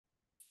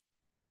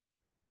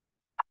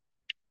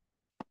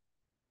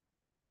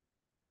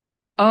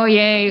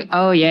Oyez,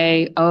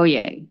 oyez,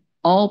 oyez.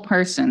 All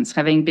persons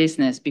having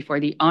business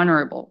before the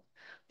Honorable,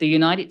 the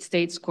United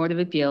States Court of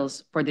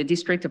Appeals for the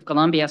District of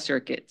Columbia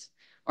Circuit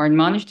are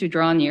admonished to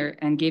draw near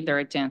and give their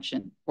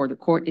attention, for the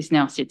court is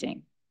now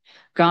sitting.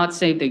 God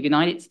save the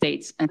United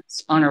States and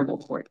its Honorable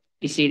Court.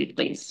 Be seated,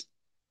 please.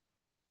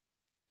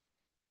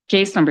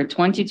 Case number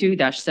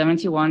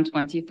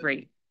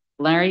 22-7123.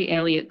 Larry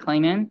Elliott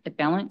Klayman,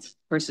 appellant,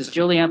 versus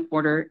Julia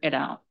Porter et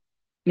al.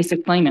 Mr.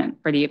 Klayman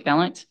for the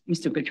appellant,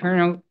 Mr.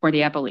 Paterno for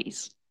the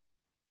appellees.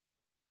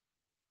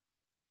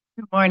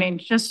 Good morning.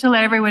 Just to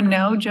let everyone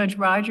know, Judge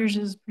Rogers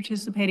is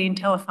participating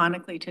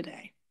telephonically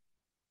today.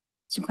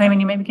 Mr. Klayman,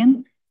 you may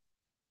begin.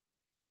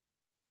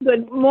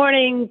 Good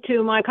morning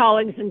to my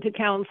colleagues and to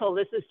counsel.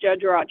 This is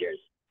Judge Rogers.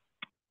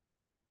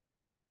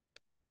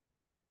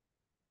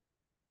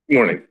 Good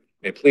morning.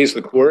 May it please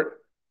the court,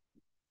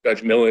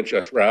 Judge Millett,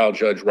 Judge Rao,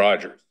 Judge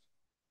Rogers.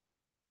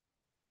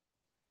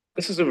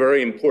 This is a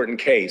very important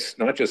case,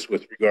 not just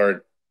with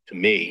regard to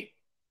me,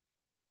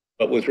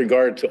 but with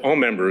regard to all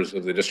members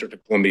of the District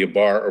of Columbia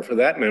Bar, or for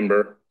that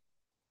member,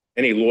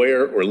 any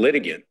lawyer or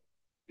litigant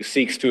who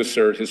seeks to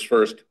assert his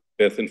First,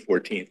 Fifth, and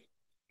 14th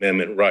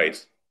Amendment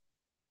rights.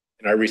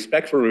 And I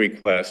respectfully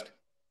request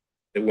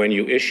that when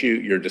you issue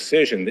your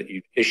decision, that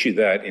you issue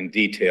that in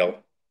detail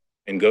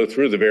and go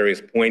through the various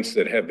points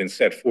that have been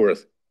set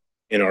forth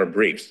in our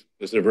briefs,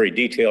 because they're very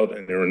detailed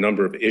and there are a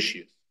number of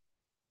issues.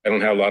 I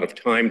don't have a lot of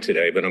time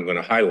today, but I'm going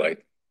to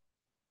highlight.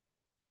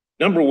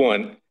 Number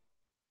one,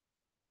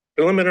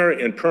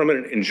 preliminary and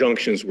permanent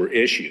injunctions were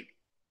issued,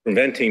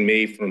 preventing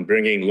me from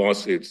bringing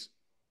lawsuits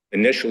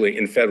initially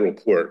in federal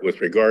court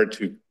with regard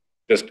to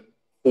just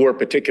 4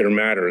 particular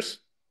matters,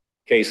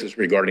 cases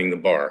regarding the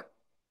bar.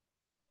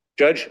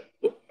 Judge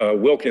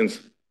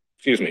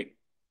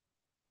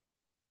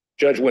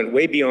Judge went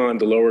way beyond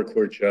the lower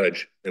court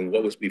judge and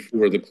what was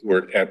before the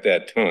court at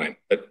that time.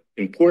 But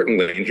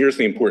importantly, and here's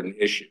the important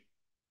issue,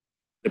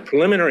 the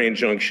preliminary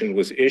injunction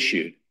was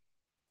issued,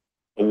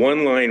 a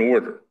one-line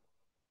order,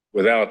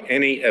 without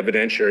any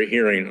evidentiary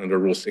hearing under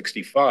Rule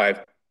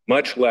 65,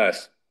 much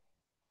less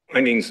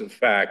findings of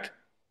fact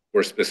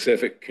or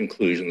specific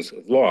conclusions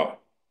of law.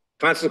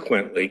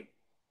 Consequently,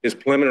 his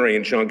preliminary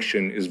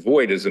injunction is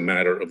void as a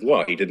matter of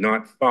law. He did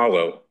not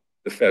follow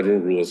the federal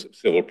rules of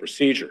civil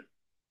procedure.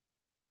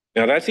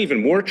 Now, that's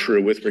even more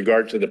true with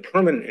regard to the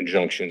permanent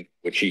injunction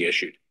which he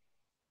issued.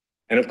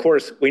 And of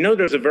course, we know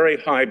there's a very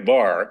high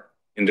bar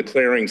in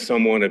declaring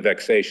someone a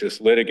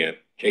vexatious litigant.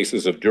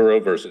 Cases of Duro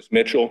versus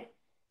Mitchell,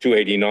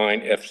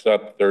 289 F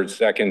sub 3rd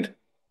 2nd,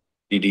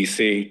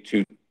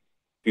 DDC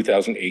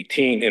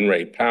 2018, In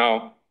re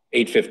Powell,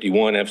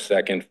 851 F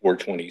 2nd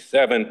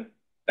 427.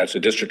 That's a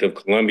District of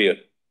Columbia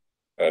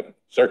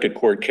Circuit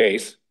Court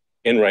case.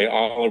 In re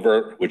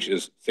Oliver, which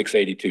is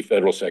 682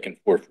 Federal 2nd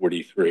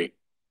 443.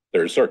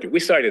 Third Circuit. We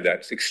cited that.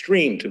 It's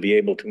extreme to be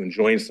able to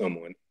enjoin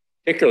someone,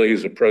 particularly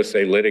who's a pro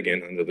se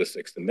litigant under the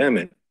Sixth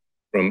Amendment,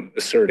 from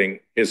asserting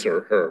his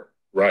or her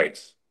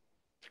rights.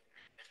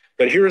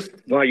 But here's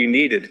why you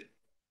needed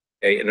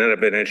an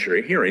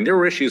evidentiary hearing. There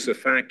were issues of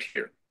fact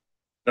here.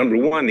 Number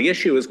one, the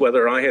issue is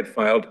whether I had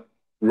filed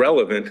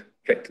relevant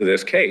to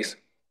this case,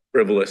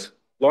 frivolous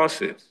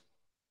lawsuits.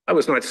 I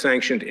was not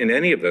sanctioned in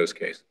any of those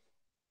cases.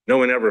 No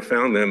one ever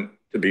found them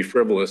to be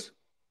frivolous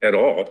at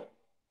all.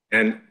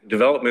 And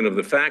development of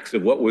the facts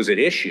of what was at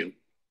issue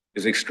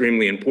is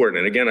extremely important.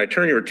 And again, I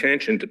turn your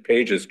attention to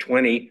pages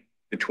 20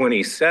 to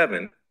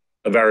 27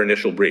 of our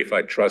initial brief.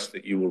 I trust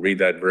that you will read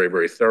that very,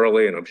 very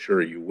thoroughly, and I'm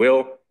sure you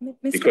will,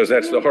 because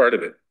that's the heart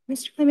of it.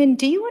 Mr. Klayman,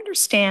 do you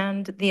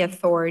understand the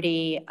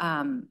authority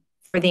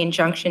for the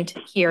injunction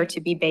here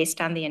to be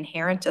based on the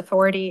inherent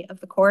authority of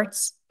the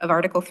courts, of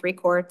Article 3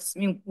 courts?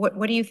 I mean,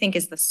 what do you think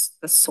is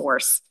the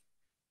source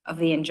of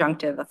the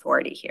injunctive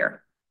authority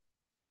here?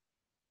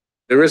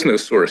 There is no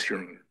source, Your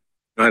Honor.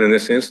 Not in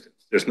this instance.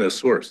 There's no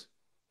source.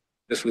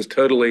 This was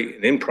totally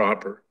an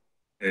improper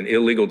and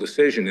illegal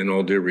decision in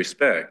all due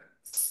respect.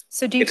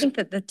 So do you think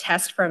that the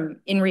test from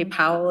In re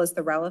Powell is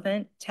the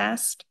relevant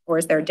test, or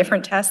is there a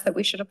different test that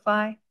we should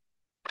apply?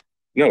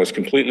 No, it's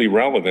completely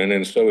relevant,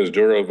 and so is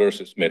Duro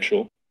versus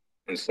Mitchell,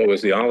 and so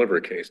is the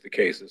Oliver case, the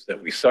cases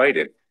that we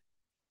cited.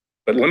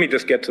 But let me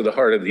just get to the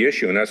heart of the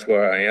issue, and that's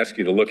why I ask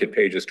you to look at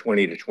pages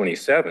 20 to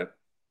 27.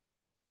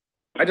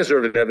 I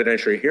deserved an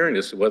evidentiary hearing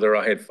as to whether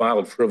I had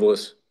filed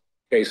frivolous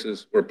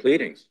cases or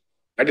pleadings.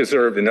 I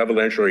deserved an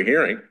evidentiary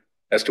hearing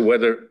as to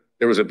whether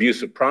there was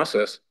abuse of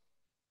process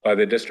by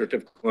the District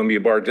of Columbia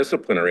Bar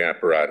disciplinary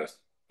apparatus.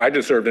 I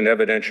deserved an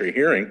evidentiary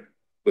hearing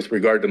with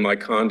regard to my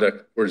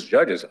conduct towards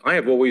judges. I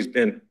have always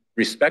been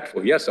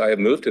respectful. Yes, I have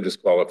moved to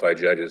disqualify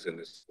judges in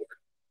this court,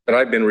 but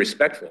I've been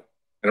respectful,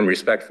 and I'm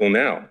respectful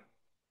now.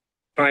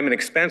 Time and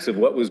expense of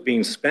what was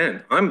being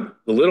spent. I'm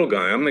the little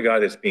guy. I'm the guy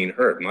that's being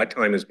hurt. My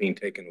time is being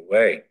taken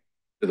away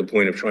to the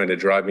point of trying to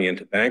drive me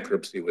into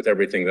bankruptcy with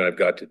everything that I've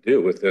got to do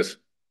with this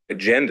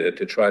agenda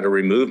to try to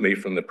remove me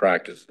from the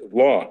practice of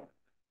law.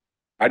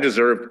 I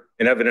deserved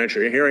an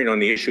evidentiary hearing on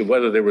the issue of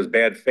whether there was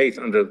bad faith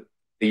under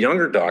the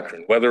Younger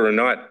doctrine, whether or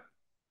not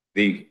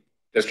the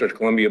District of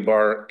Columbia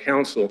Bar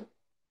Council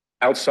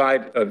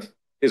outside of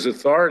his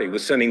authority,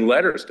 was sending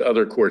letters to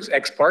other courts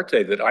ex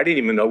parte that I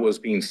didn't even know was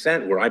being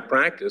sent where I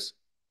practice,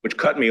 which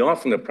cut me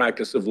off from the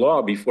practice of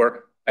law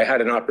before I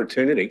had an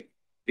opportunity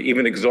to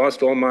even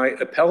exhaust all my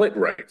appellate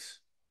rights.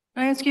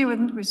 Can I ask you,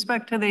 with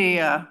respect to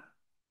the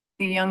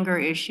younger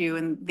issue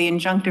and the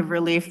injunctive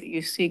relief that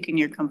you seek in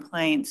your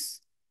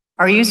complaints,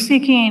 are you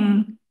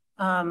seeking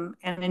an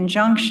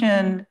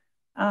injunction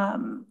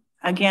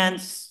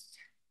against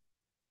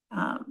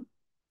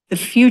the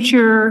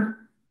future,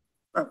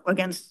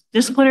 against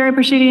disciplinary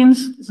proceedings,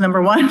 is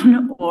number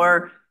one,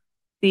 or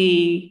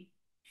the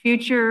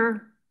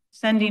future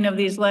sending of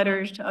these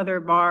letters to other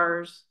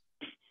bars,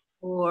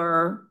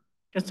 or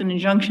just an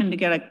injunction to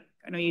get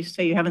I know you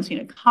say you haven't seen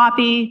a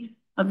copy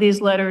of these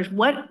letters.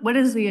 What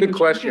is the good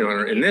question, Your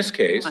Honor? In this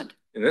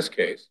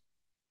case,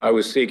 I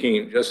was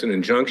seeking just an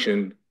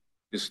injunction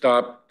to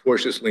stop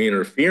tortiously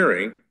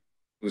interfering.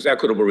 It was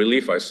equitable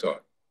relief I sought.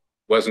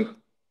 It wasn't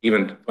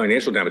even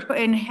financial damage.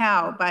 And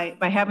how?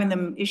 By having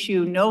them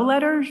issue no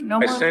letters?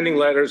 By sending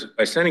letters,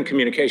 by sending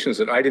communications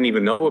that I didn't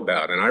even know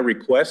about. And I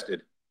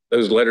requested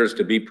those letters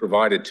to be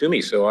provided to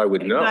me so I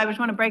would know. I just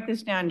want to break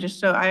this down just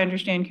so I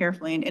understand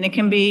carefully. And it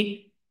can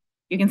be,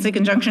 you can seek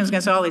injunctions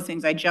against all these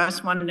things. I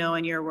just want to know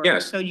in your words.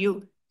 Yes.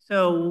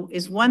 So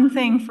is one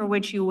thing for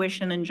which you wish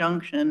an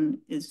injunction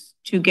is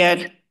to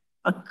get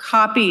a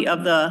copy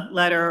of the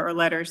letter or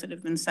letters that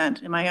have been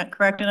sent. Am I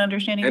correct in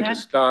understanding that? And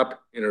to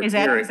stop interfering.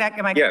 Is that,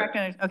 am I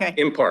correct? Okay.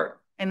 In part.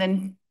 And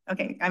then,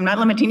 okay, I'm not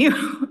limiting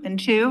you. And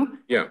two?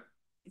 Yeah.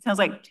 It sounds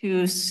like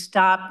to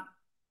stop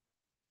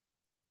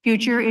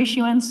future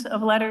issuance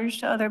of letters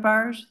to other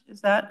bars.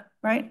 Is that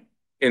right?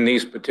 In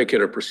these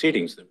particular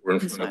proceedings that were in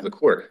front of the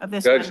court.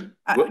 Judge,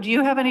 do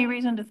you have any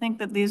reason to think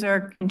that these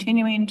are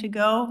continuing to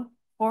go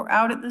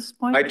out at this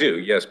point? I do,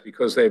 yes,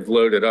 because they've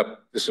loaded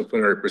up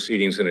disciplinary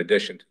proceedings in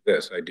addition to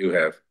this. I do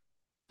have.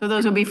 So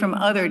those will be from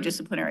other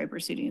disciplinary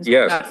proceedings,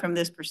 yes, not from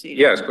this proceeding?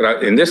 Yes,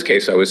 but in this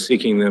case, I was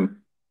seeking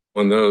them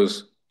on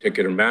those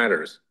particular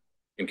matters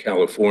in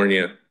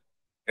California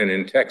and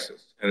in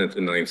Texas and at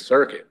the Ninth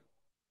Circuit.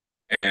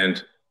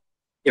 And,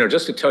 you know,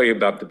 just to tell you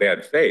about the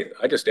bad faith,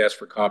 I just asked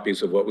for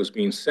copies of what was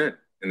being sent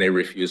and they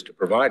refused to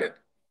provide it,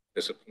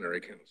 disciplinary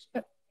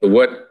counsel. But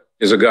what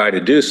is a guy to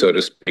do, so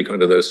to speak,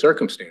 under those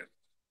circumstances?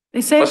 They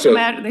say also,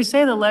 they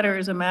say the letter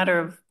is a matter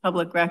of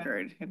public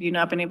record. Have you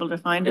not been able to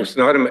find it? It's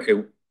not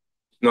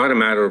a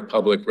matter of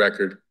public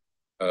record.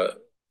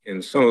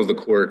 In some of the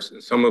courts,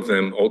 and some of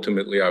them,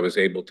 ultimately, I was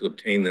able to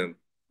obtain them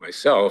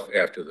myself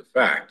after the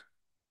fact,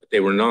 but they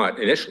were not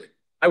initially.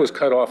 I was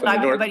cut off.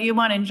 But you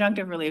want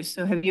injunctive relief.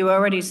 So have you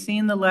already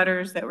seen the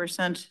letters that were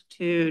sent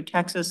to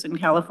Texas and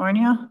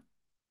California?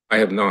 I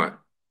have not.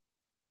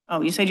 Oh,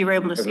 you said you were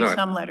able to see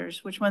some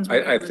letters. Which ones were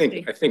you able to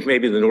see? I think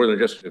maybe the Northern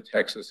District of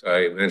Texas,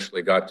 I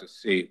eventually got to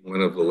see one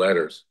of the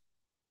letters,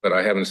 but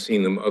I haven't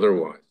seen them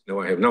otherwise.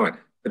 No, I have not.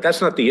 But that's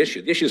not the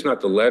issue. The issue is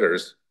not the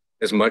letters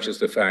as much as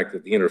the fact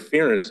that the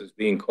interference is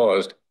being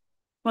caused.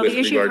 Well, the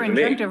issue for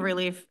injunctive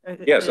relief.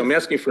 Yes, I'm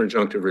asking for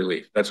injunctive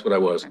relief. That's what I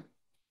was. Okay.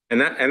 And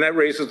that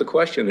raises the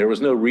question. There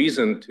was no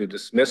reason to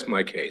dismiss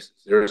my cases.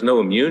 There is no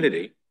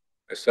immunity.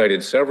 I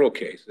cited several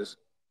cases,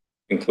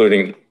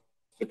 including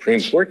Supreme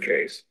Court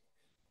case,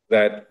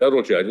 that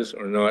federal judges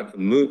are not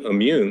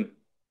immune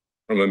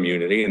from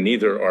immunity, and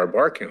neither are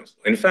bar counsel.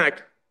 In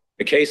fact,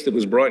 the case that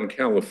was brought in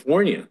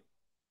California,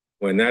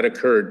 when that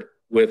occurred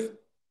with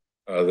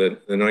the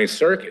Ninth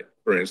Circuit,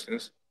 for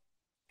instance,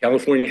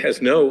 California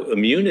has no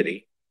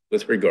immunity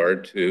with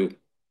regard to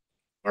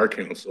bar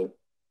counsel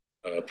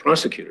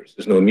prosecutors.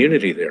 There's no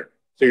immunity there.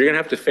 So you're going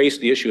to have to face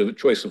the issue of the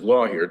choice of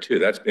law here, too.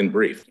 That's been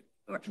briefed.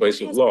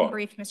 Choice of law.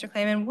 Briefed, Mr.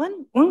 Klayman.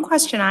 One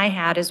question I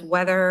had is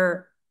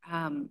whether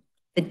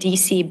the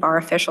DC bar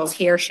officials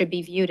here should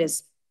be viewed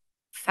as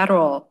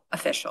federal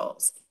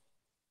officials,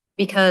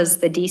 because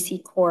the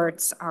DC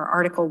courts are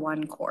Article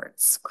I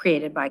courts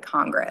created by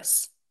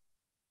Congress.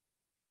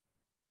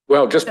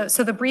 Well,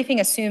 so the briefing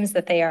assumes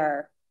that they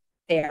are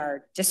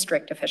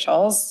district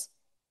officials,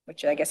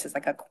 which I guess is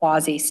like a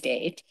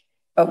quasi-state.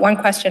 But one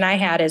question I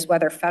had is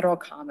whether federal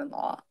common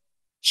law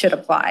should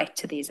apply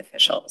to these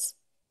officials,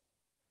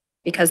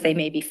 because they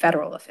may be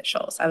federal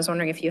officials. I was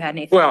wondering if you had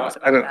any thoughts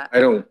about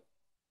that.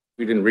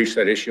 We didn't reach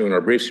that issue in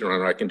our briefs, Your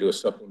Honor. I can do a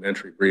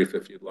supplementary brief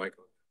if you'd like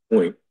on that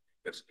point.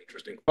 That's an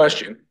interesting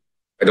question.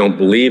 I don't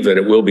believe that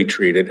it will be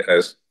treated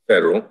as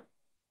federal,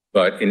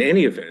 but in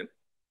any event,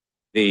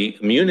 the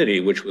immunity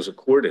which was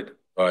accorded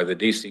by the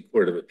DC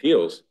Court of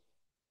Appeals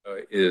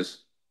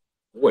is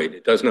void.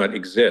 It does not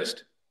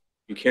exist.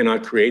 You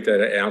cannot create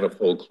that out of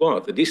whole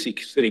cloth. The DC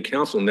City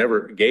Council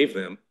never gave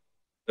them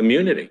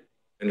immunity,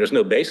 and there's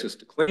no basis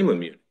to claim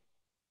immunity.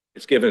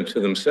 It's given to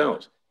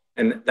themselves.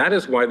 And that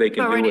is why they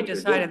can do what they're doing. We've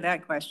already decided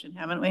that question,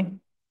 haven't we?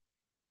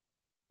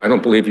 I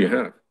don't believe you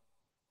have.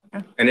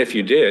 Okay. And if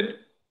you did,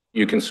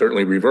 you can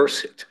certainly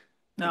reverse it.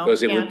 No,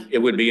 because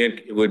it would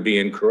be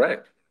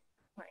incorrect.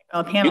 Right.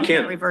 A panel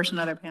can't reverse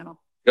another panel.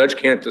 Judge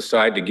can't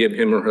decide to give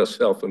him or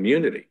herself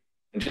immunity.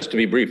 And just to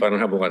be brief, I don't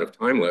have a lot of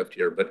time left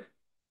here, but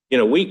you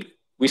know, we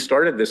we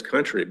started this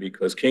country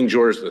because King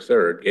George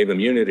III gave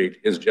immunity to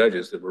his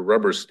judges that were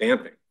rubber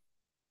stamping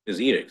his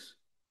edicts.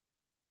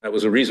 That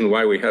was the reason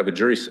why we have a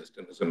jury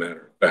system, as a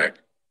matter of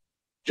fact.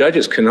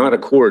 Judges cannot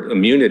accord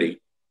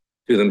immunity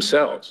to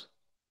themselves.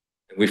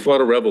 And we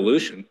fought a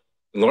revolution,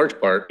 in large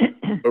part,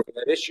 over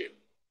that issue.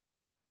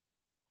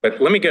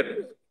 But let me get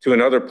to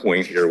another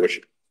point here, which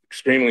is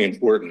extremely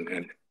important,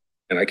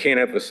 and I can't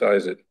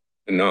emphasize it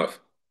enough,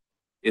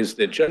 is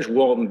that Judge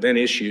Walton then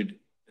issued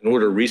an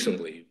order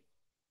recently,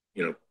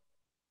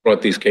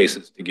 brought these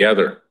cases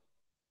together,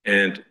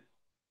 and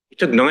it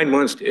took 9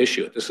 months to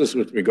issue it. This is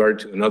with regard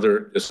to another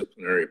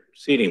disciplinary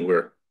proceeding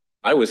where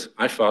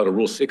I filed a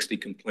Rule 60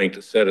 complaint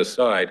to set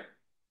aside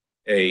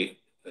a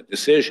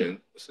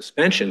decision, a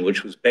suspension,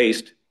 which was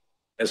based,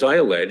 as I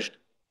alleged,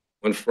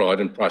 on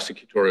fraud and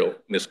prosecutorial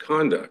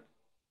misconduct.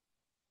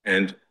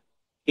 And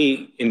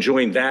he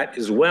enjoined that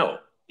as well.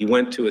 He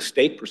went to a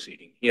state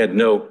proceeding. He had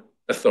no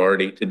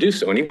authority to do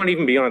so. And he went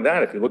even beyond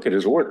that if you look at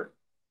his order.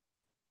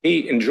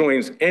 He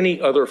enjoins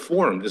any other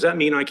forum. Does that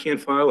mean I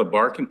can't file a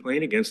bar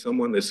complaint against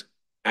someone that's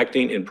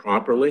acting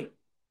improperly?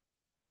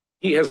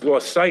 He has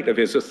lost sight of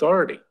his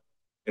authority,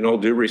 in all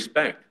due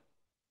respect,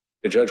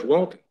 to Judge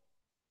Walton.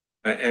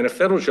 And a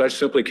federal judge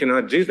simply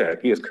cannot do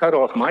that. He has cut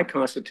off my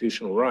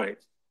constitutional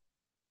rights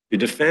to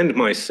defend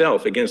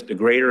myself against a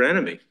greater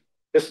enemy.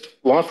 This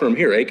law firm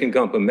here, Aiken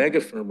Gump, a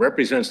mega firm,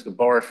 represents the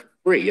bar for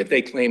free, yet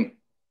they claim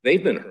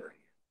they've been hurt.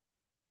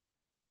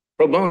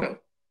 Pro bono.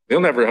 They'll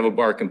never have a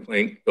bar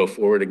complaint go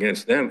forward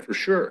against them for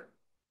sure.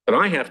 But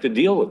I have to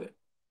deal with it.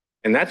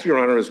 And that's, Your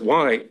Honor, is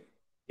why,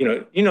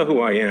 you know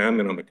who I am,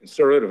 and I'm a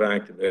conservative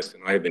activist,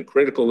 and I have been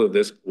critical of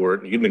this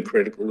court, and you've been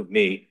critical of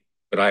me,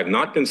 but I have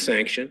not been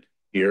sanctioned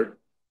here.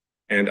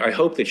 And I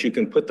hope that you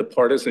can put the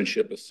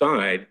partisanship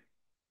aside,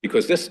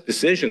 because this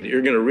decision that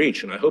you're going to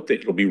reach, and I hope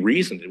that it'll be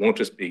reasoned, it won't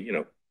just be,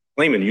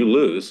 Klayman, you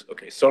lose.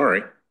 Okay,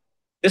 sorry.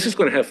 This is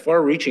going to have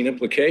far-reaching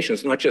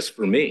implications, not just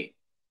for me,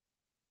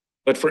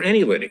 but for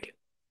any litigant.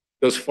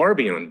 It goes far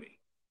beyond me.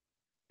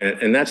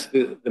 And that's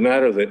the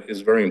matter that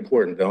is very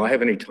important. Do I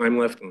have any time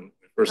left on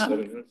my first 7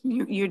 minutes?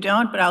 You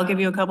don't, but I'll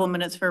give you a couple of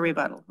minutes for a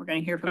rebuttal. We're going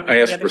to hear from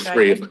I asked for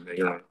 3, if I may,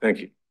 Your Honor. Thank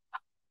you.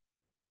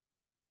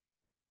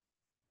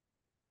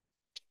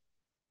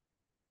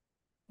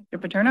 Mr.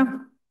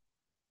 Paterno?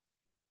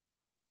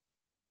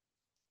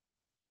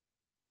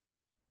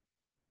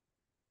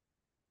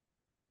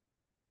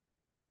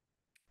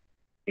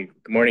 Good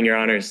morning, Your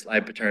Honors. Lai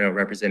Paterno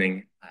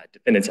representing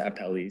defendants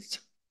appellees.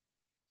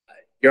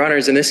 Your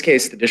Honors, in this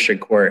case, the district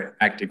court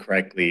acted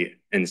correctly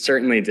and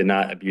certainly did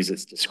not abuse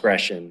its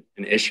discretion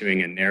in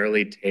issuing a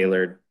narrowly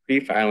tailored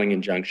pre-filing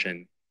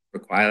injunction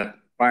requiring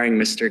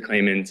Mr.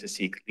 Klayman to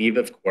seek leave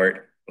of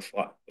court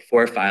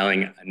before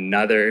filing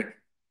another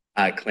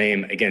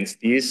claim against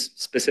these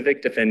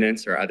specific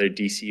defendants or other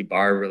DC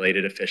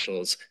bar-related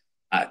officials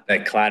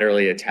that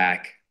collaterally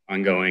attack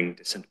ongoing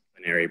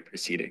disciplinary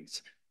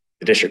proceedings.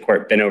 The district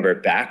court bent over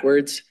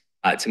backwards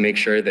to make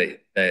sure that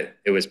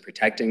it was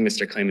protecting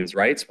Mr. Klayman's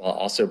rights while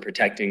also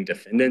protecting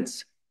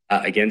defendants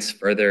against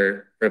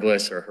further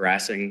frivolous or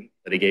harassing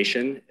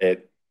litigation.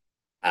 It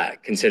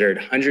considered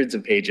hundreds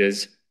of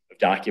pages of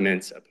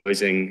documents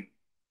opposing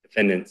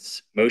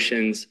defendants'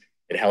 motions.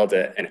 It held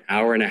an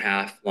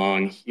hour-and-a-half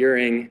long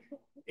hearing.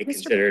 It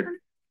considered...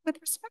 With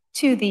respect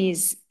to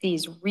these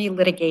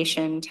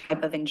re-litigation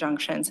type of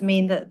injunctions, I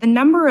mean, the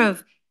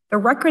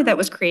record that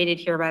was created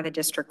here by the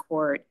district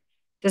court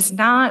does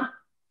not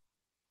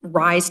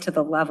rise to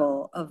the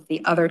level of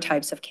the other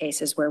types of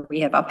cases where we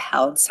have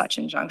upheld such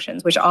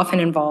injunctions, which often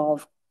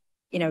involve,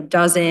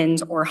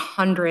 dozens or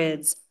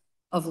hundreds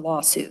of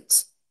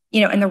lawsuits.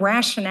 And the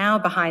rationale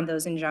behind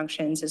those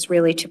injunctions is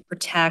really to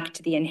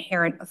protect the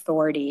inherent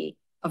authority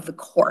of the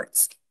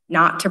courts,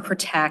 not to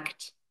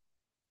protect,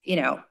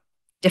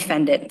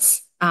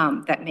 defendants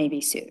that may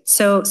be sued.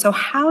 So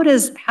how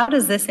does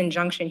this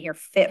injunction here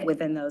fit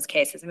within those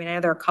cases? I mean, I know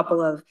there are a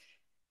couple of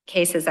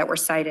cases that were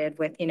cited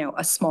with,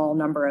 a small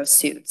number of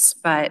suits,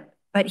 but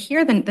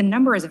here the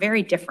number is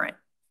very different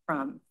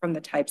from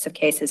the types of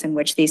cases in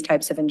which these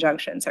types of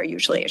injunctions are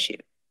usually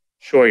issued.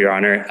 Sure, Your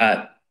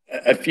Honor.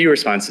 A few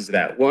responses to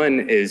that.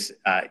 One is,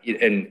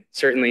 and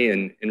certainly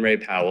in Ray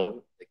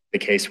Powell, the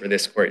case where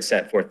this court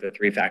set forth the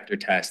 3-factor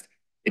test,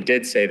 it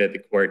did say that the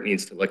court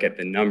needs to look at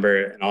the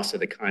number and also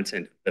the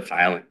content of the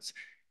filings.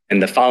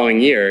 And the following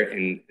year,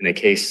 in a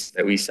case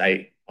that we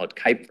cite called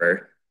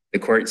Kaiser, the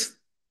courts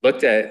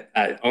looked at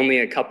only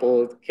a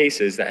couple of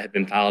cases that had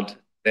been filed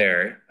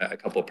there, a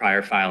couple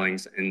prior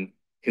filings, and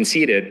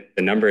conceded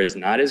the number is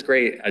not as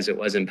great as it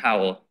was in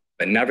Powell,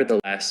 but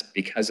nevertheless,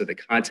 because of the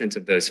content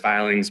of those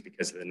filings,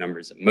 because of the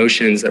numbers of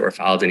motions that were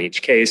filed in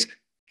each case,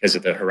 because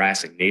of the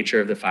harassing nature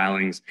of the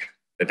filings,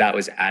 that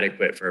was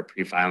adequate for a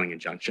pre-filing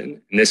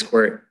injunction. And this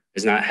court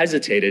has not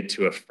hesitated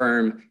to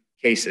affirm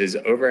cases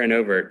over and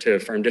over, to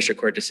affirm district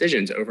court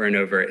decisions over and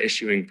over,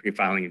 issuing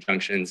pre-filing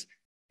injunctions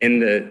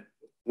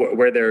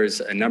where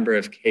there's a number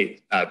of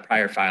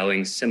prior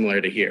filings similar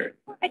to here.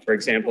 For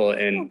example,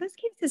 this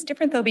case is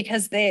different though,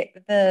 because the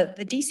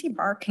DC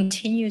bar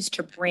continues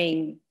to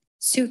bring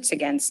suits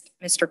against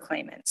Mr.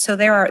 Klayman. So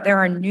there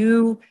are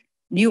new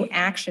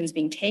actions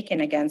being taken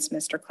against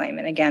Mr.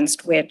 Klayman,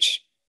 against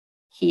which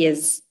he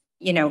is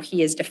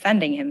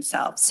defending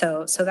himself.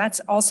 So that's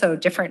also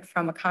different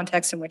from a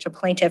context in which a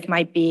plaintiff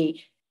might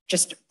be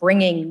just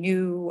bringing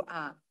new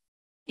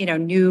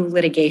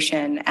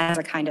litigation as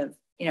a kind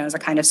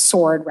of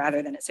sword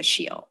rather than as a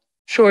shield.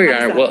 Sure, Your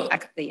Honor. Well,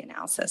 the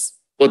analysis.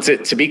 Well,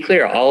 to be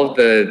clear, all of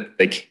the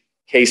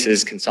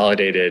cases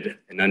consolidated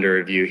and under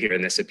review here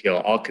in this appeal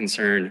all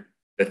concern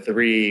the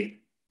three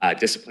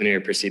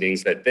disciplinary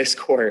proceedings that this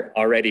court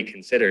already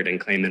considered in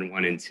Klayman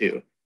 1 and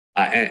 2.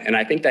 And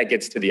I think that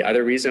gets to the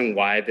other reason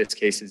why this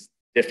case is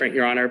different,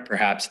 Your Honor,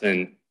 perhaps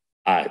than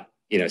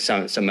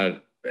some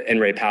of N.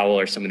 Ray Powell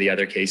or some of the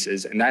other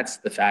cases. And that's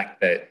the fact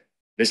that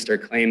Mr.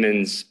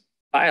 Klayman's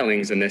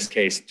filings in this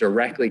case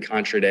directly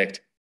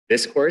contradict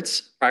this court's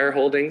prior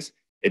holdings.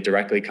 It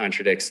directly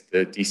contradicts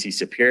the DC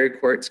Superior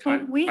Court's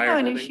we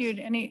haven't issued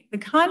any, the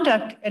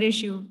conduct at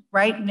issue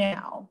right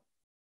now,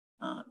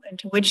 and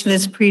to which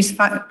this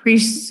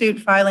pre-suit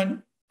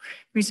filing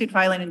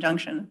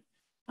injunction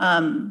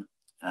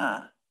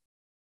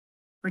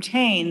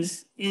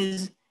pertains,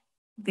 is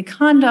the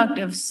conduct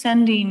of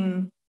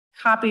sending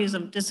copies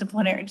of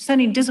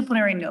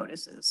disciplinary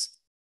notices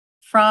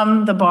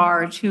from the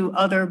bar to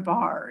other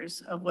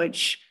bars of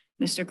which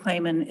Mr.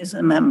 Klayman is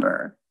a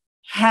member.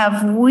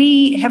 Have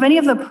any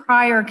of the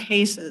prior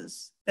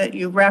cases that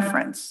you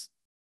reference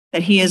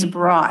that he has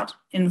brought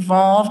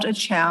involved a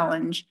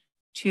challenge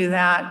to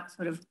that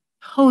sort of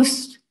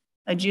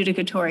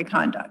post-adjudicatory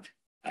conduct?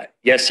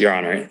 Yes, Your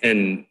Honor.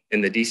 In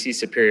the DC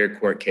Superior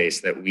Court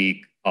case that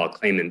we call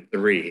Klayman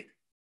 3,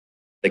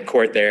 the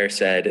court there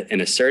said,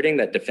 in asserting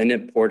that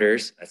defendant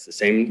Porter's, that's the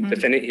same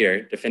defendant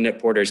here, defendant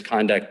Porter's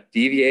conduct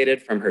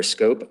deviated from her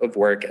scope of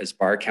work as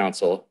bar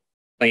counsel,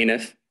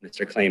 plaintiff,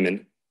 Mr.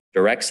 Klayman,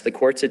 directs the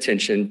court's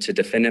attention to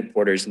defendant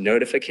Porter's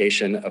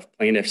notification of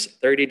plaintiff's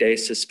 30-day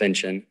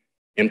suspension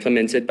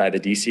implemented by the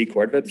DC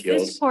Court of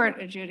Appeals. This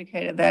court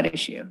adjudicated that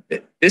issue.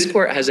 This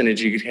court hasn't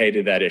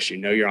adjudicated that issue,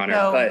 no, Your Honor.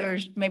 So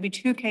there's maybe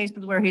 2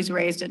 cases where he's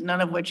raised it, none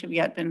of which have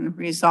yet been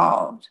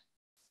resolved.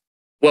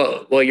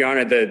 Well, Your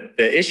Honor,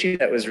 the issue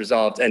that was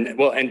resolved,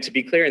 and to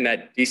be clear, in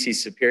that DC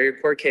Superior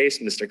Court case,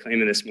 Mr.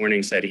 Klayman this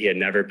morning said he had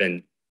never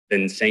been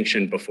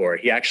sanctioned before.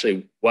 He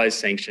actually was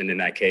sanctioned in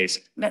that case.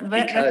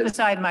 That's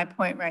beside my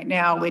point right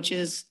now, which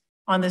is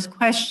on this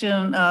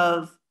question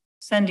of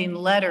sending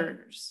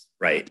letters.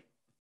 Right.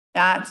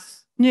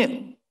 That's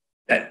new.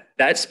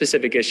 That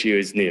specific issue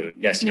is new.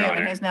 Yes, Your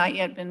Honor. It has not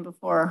yet been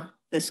before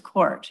this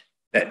court.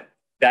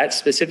 That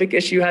specific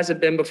issue hasn't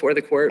been before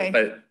the court,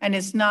 okay. And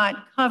it's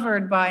not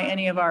covered by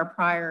any of our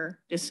prior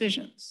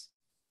decisions.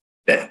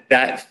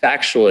 That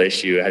factual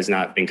issue has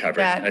not been covered.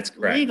 That's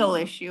correct. Legal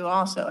issue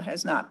also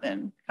has not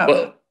been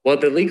covered. Well,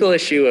 the legal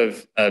issue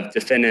of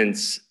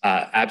defendants'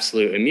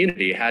 absolute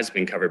immunity has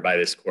been covered by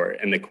this court,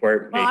 and the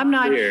court. Well, I'm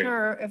not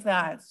sure if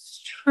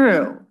that's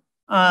true.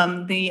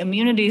 The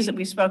immunities that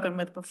we've spoken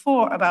about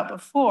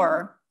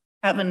before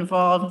have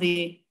involved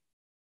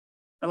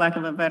for lack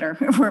of a better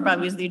word,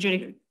 the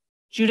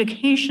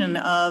adjudication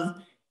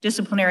of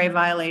disciplinary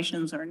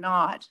violations or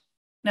not.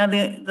 Now,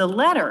 the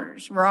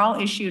letters were all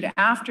issued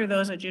after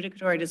those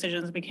disciplinary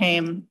decisions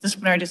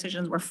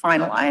were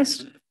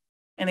finalized.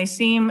 And they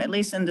seem, at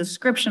least in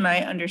description,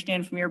 I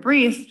understand from your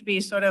brief, to be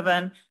sort of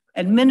an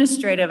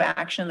administrative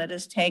action that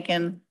is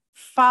taken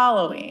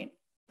following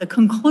the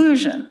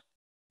conclusion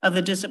of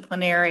the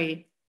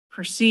disciplinary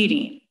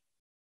proceeding.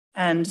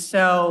 And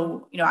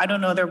so, I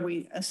don't know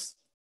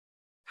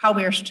how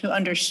we are to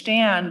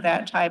understand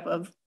that type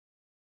of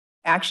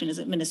action. Is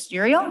it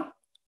ministerial?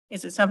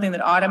 Is it something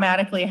that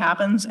automatically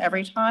happens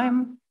every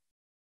time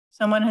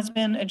someone has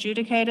been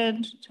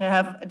adjudicated to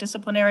have a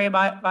disciplinary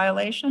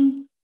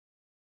violation?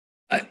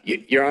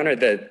 Your Honor,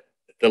 the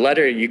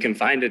letter, you can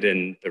find it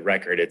in the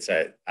record. It's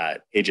at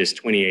pages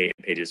 28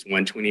 and pages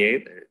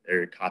 128.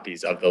 There are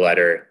copies of the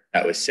letter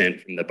that was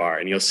sent from the bar.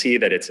 And you'll see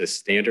that it's a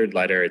standard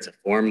letter. It's a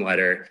form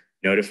letter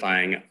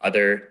notifying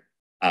other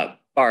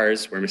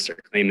bars where Mr.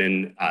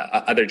 Klayman,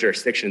 other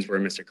jurisdictions where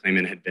Mr.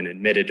 Klayman had been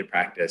admitted to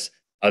practice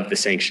of the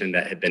sanction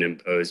that had been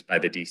imposed by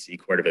the DC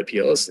Court of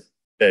Appeals.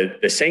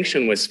 The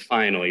sanction was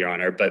final, Your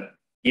Honor, but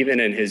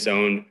even in his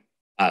own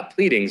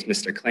pleadings,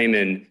 Mr.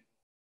 Klayman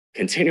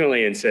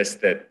continually insists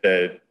that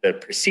the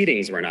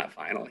proceedings were not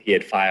final. He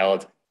had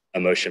filed a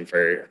motion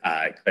for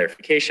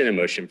clarification, a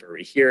motion for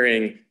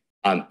rehearing.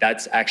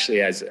 That's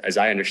actually, as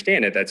I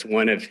understand it, that's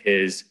one of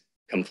his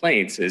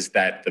complaints, is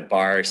that the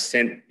bar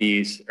sent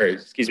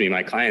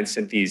my client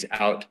sent these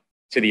out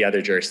to the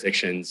other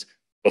jurisdictions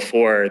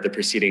before the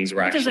proceedings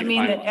were actually finalized. That doesn't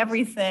mean that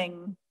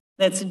everything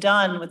that's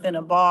done within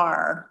a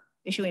bar,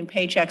 issuing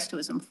paychecks to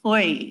his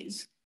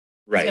employees,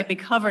 is going to be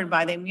covered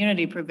by the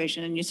immunity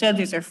provision. And you said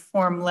these are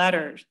form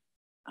letters.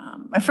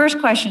 My first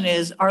question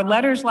is, are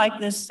letters like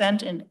this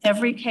sent in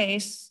every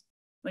case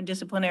when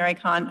disciplinary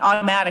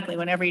automatically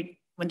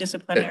when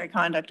disciplinary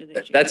conduct is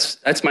issued?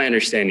 That's my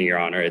understanding, Your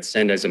Honor. It's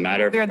sent as a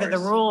matter of course. That the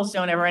rules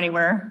don't ever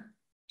anywhere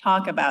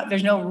talk about,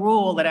 there's no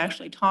rule that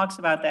actually talks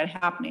about that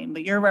happening,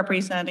 but you're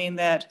representing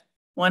that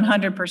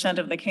 100%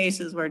 of the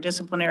cases where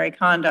disciplinary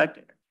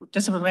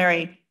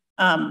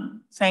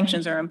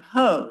sanctions are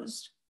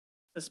imposed,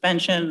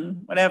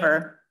 suspension,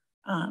 whatever,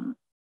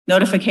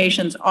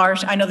 notifications are,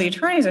 I know the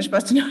attorneys are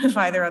supposed to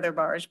notify their other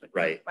bars, but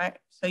Right.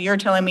 So you're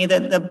telling me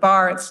that the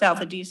bar itself,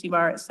 the DC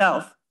bar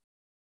itself,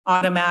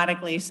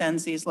 automatically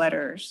sends these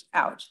letters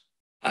out?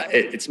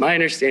 It's my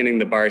understanding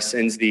the bar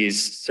sends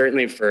these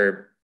certainly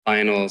for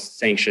final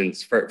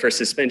sanctions, for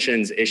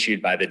suspensions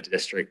issued by the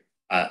District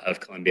of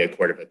Columbia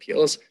Court of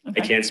Appeals.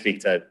 Okay. I can't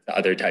speak to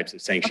other types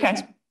of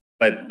sanctions, Okay.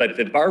 but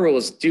the bar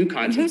rules do And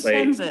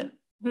contemplate. who sends it?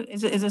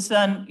 Is this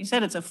done? You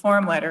said it's a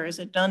form letter. Is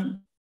it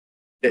done?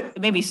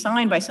 It may be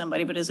signed by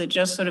somebody, but is it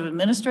just sort of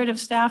administrative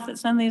staff that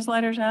send these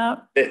letters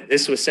out?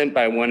 This was sent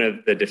by one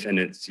of the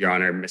defendants, Your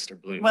Honor,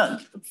 Mr. Bloom. Well,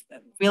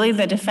 really,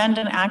 the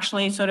defendant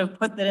actually sort of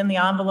put that in the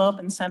envelope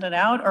and sent it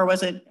out? Or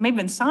was it maybe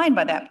been signed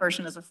by that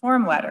person as a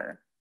form letter?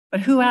 But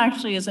who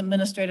actually is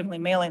administratively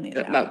mailing these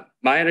out?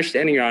 My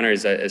understanding, Your Honor,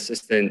 is that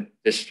Assistant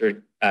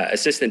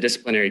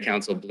Disciplinary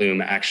Counsel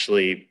Bloom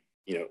actually,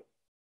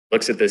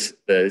 looks at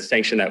the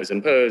sanction that was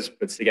imposed,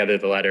 puts together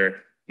the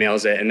letter,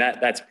 mails it, and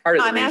that's part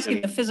of the reason. I'm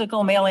asking the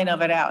physical mailing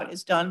of it out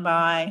is done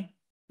by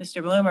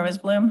Mr. Bloom or Ms.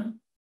 Bloom?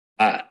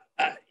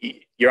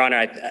 Your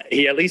Honor,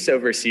 he at least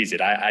oversees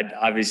it.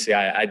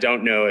 I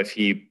don't know if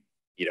he,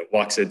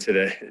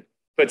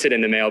 puts it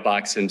in the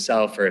mailbox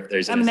himself, or if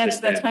there's an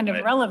assistant. That's kind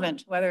of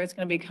relevant, whether it's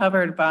going to be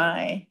covered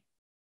by,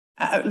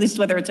 at least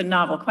whether it's a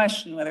novel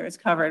question, whether it's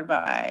covered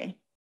by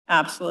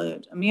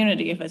absolute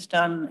immunity, if it's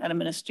done at a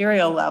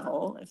ministerial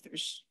level.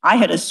 I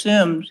had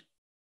assumed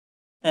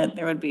that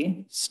there would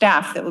be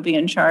staff that would be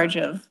in charge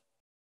of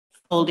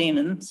folding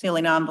and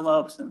sealing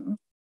envelopes and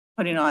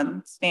putting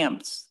on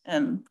stamps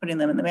and putting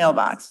them in the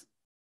mailbox.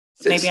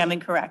 Maybe I'm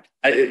incorrect.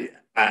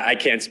 I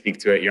can't speak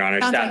to it, Your Honor.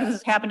 Sounds like this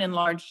is happening in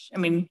large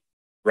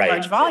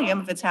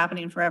volume if it's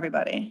happening for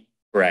everybody.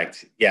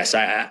 Correct. Yes,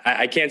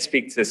 I can't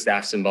speak to the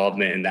staff's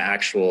involvement in the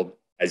actual,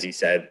 as you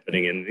said,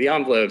 putting in the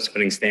envelopes,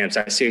 putting stamps.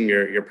 I assume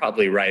you're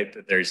probably right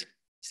that there's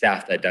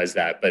staff that does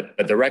that, but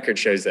the record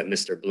shows that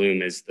Mr.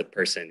 Bloom is the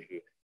person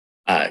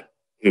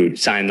who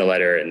signed the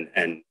letter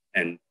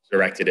and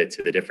directed it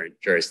to the different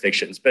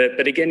jurisdictions.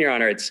 But again, Your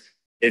Honor,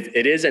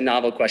 it is a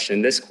novel question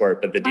in this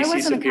court, but the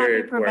DC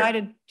Superior Court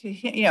provided to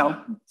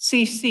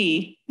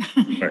CC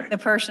the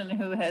person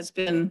who has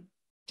been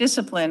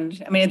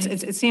disciplined. I mean,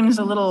 it seems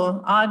a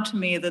little odd to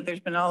me that there's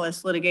been all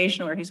this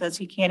litigation where he says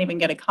he can't even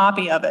get a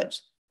copy of it.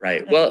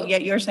 Right. Well,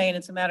 yet you're saying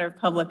it's a matter of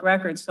public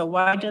record. So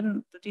why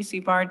didn't the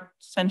DC bar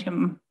send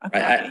him a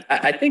copy?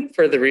 I think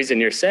for the reason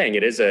you're saying,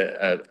 it is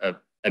a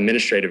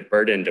administrative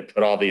burden to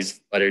put all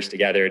these letters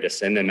together, to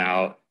send them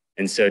out.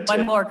 And so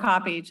one more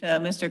copy to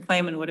Mr.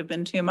 Klayman would have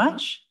been too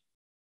much?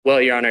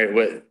 Well, Your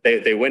Honor,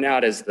 they went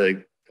out, as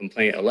the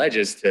complaint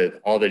alleges, to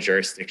all the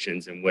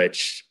jurisdictions in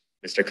which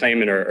Mr.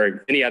 Klayman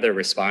or any other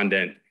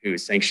respondent who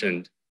is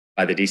sanctioned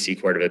by the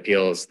DC Court of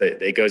Appeals,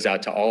 it goes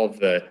out to all of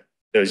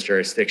those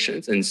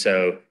jurisdictions. And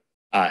so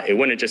it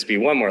wouldn't just be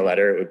one more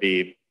letter, it would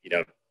be,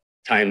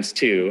 times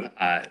two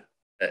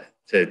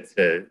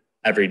to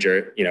every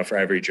for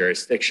every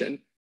jurisdiction.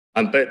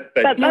 But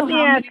let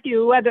me ask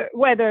you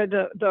whether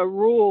the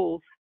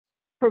rules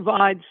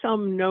provide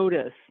some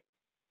notice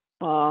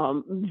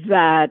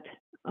that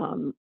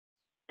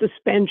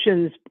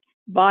suspensions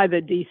by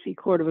the DC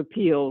Court of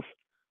Appeals,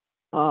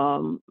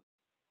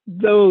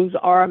 those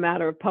are a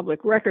matter of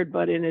public record,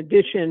 but in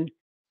addition,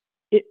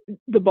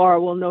 the bar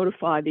will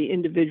notify the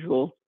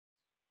individual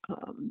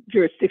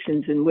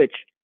jurisdictions in which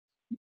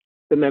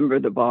the member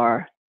of the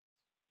bar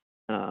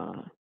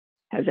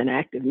has an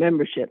active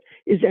membership.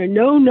 Is there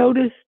no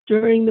notice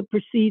during the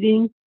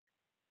proceeding?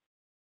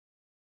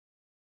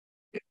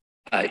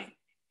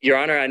 Your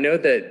Honor, I know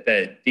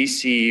that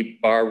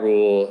DC Bar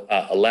Rule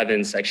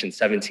 11, Section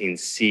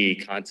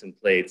 17C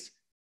contemplates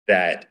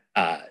that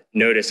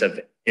notice of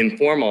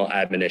informal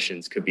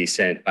admonitions could be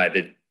sent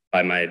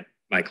by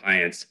my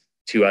clients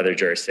to other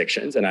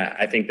jurisdictions, and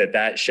I think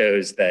that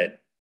shows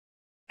that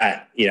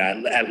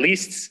at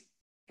least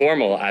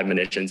formal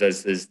admonitions,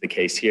 as is the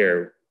case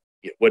here,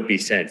 would be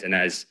sent. And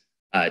as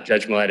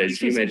Judge Millett,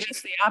 as you mentioned,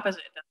 it's the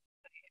opposite.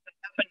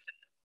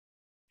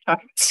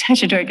 Talking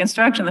statutory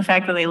construction, the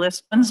fact that they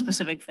list one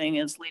specific thing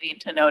is leading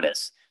to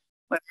notice.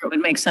 Whether it would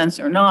make sense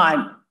or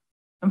not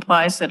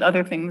implies that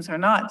other things are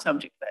not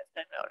subject to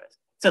that notice.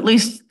 It's at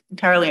least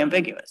entirely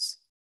ambiguous.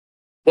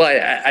 Well,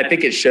 I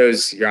think it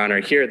shows, Your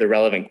Honor, here the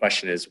relevant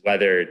question is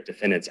whether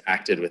defendants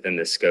acted within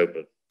the scope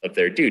of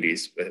their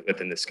duties,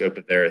 within the scope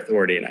of their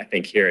authority. And I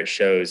think here it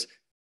shows,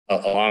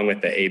 along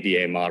with the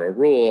ABA model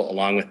rule,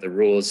 along with the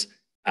rules,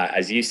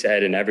 as you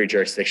said, in every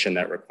jurisdiction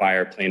that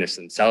require plaintiffs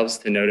themselves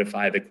to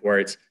notify the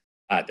courts,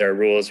 there are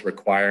rules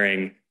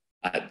requiring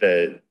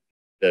the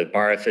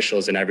bar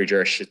officials in every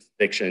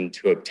jurisdiction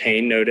to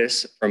obtain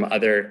notice from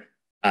other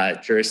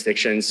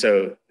jurisdictions.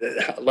 So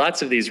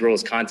lots of these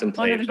rules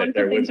contemplate that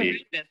there would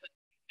be.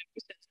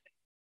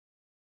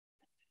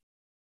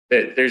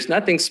 There's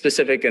nothing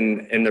specific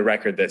in the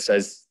record that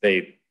says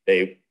they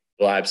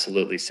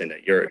absolutely send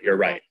it. You're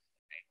right.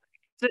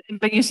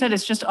 But you said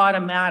it's just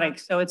automatic,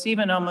 so it's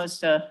even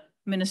almost a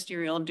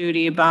ministerial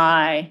duty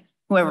by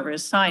whoever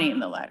is signing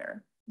the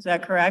letter. Is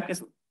that correct?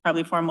 It's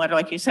probably form letter,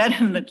 like you said,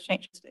 and the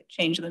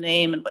change the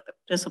name and what the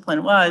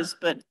discipline was,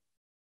 but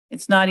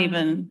it's not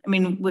even, I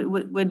mean,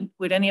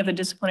 would any of the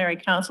disciplinary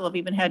council have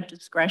even had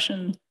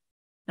discretion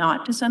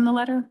not to send the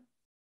letter?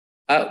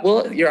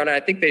 Well, Your Honor, I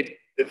think they,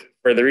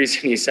 for the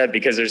reason you said,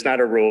 because there's not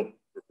a rule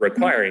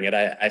requiring it,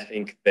 I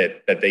think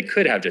that they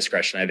could have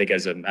discretion. I think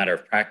as a matter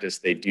of practice,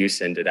 they do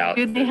send it out.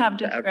 Do they have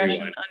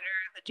discretion under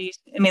the DC?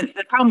 I mean,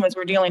 the problem is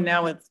we're dealing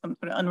now with some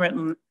sort of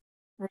unwritten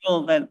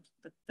rule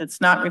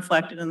that's not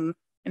reflected in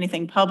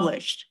anything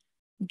published.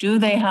 Do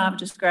they have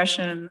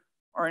discretion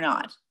or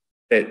not?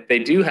 They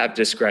do have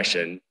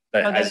discretion,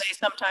 but so then they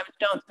sometimes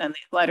don't send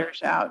these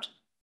letters out.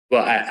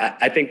 Well,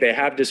 I think they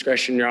have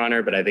discretion, Your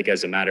Honor, but I think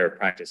as a matter of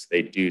practice,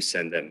 they do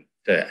send them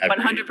to 100% of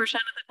the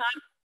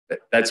time?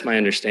 That's my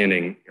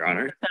understanding, Your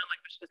Honor. Sound like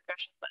there's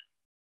discretion,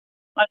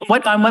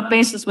 but on what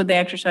basis would they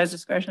exercise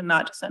discretion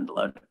not to send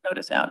the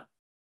notice out?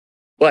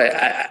 Well,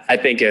 I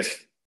think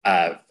if,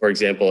 for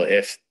example,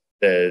 if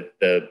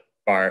the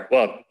bar,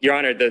 well, Your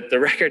Honor, the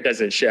record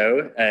doesn't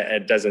show,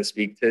 it doesn't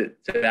speak to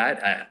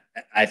that.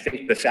 I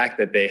think the fact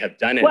that they have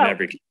done it in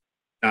every case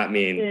does not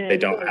mean they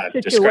don't have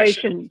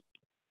discretion.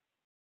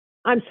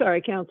 I'm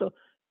sorry, counsel.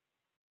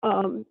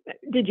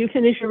 Did you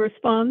finish your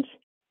response?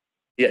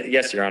 Yeah,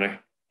 yes, Your Honor.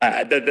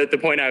 The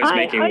point I was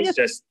making was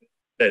just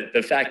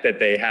the fact that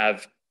they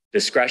have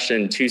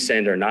discretion to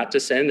send or not to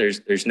send.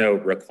 There's no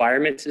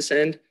requirement to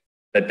send,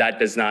 but that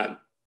does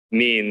not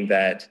mean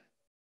that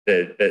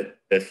the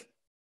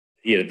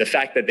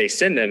fact that they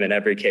send them in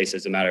every case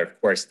as a matter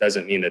of course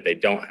doesn't mean that they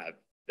don't have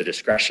the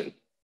discretion.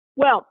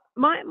 Well,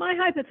 my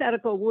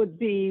hypothetical would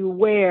be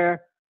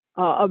where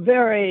a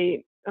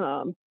very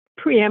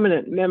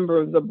preeminent member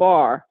of the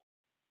bar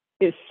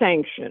is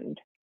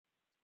sanctioned,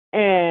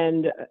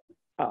 and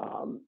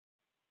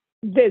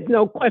there's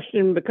no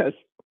question because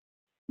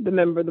the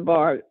member of the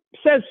bar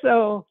says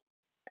so,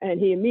 and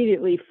he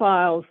immediately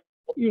files,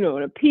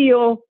 an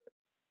appeal,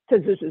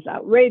 says this is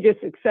outrageous,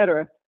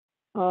 etc.,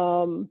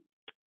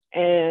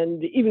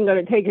 and even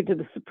going to take it to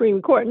the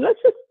Supreme Court. And let's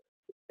just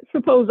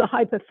suppose a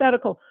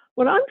hypothetical.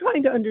 What I'm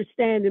trying to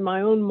understand in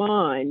my own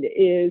mind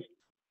is,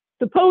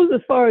 suppose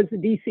as far as the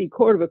DC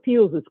Court of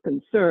Appeals is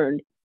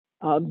concerned,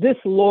 this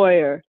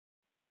lawyer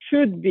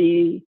should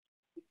be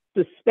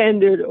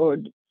suspended or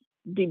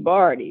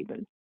debarred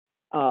even.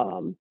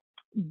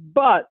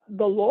 But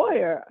the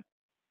lawyer,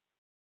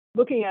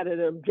 looking at it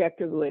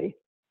objectively,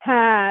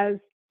 has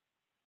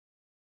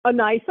a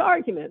nice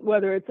argument,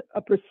 whether it's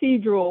a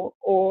procedural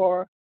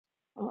or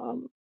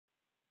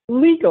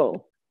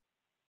legal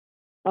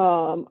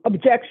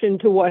objection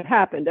to what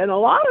happened. And a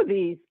lot of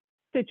these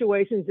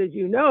situations, as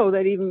you know,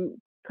 that even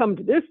come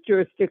to this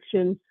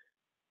jurisdiction,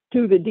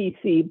 to the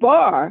DC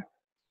bar,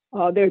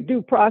 there are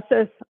due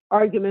process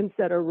arguments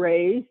that are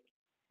raised,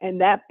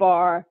 and that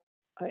bar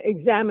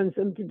examines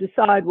them to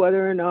decide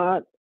whether or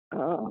not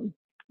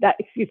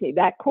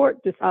that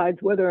court decides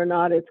whether or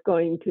not it's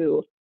going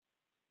to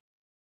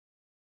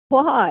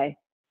apply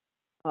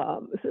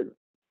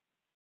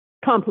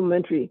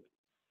complementary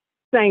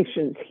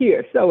sanctions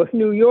here. So if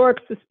New York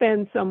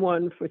suspends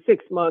someone for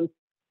 6 months,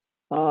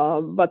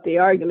 but the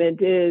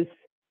argument is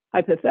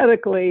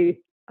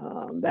hypothetically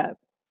that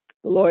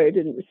the lawyer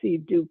didn't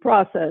receive due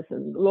process,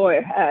 and the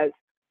lawyer has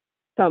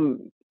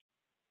some,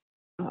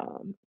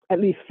 at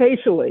least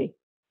facially,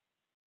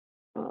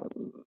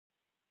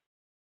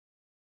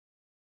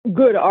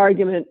 good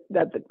argument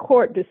that the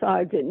court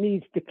decides it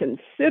needs to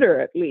consider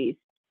at least,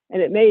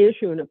 and it may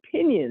issue an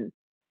opinion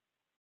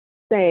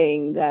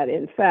saying that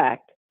in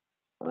fact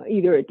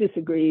either it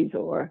disagrees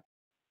or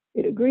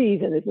it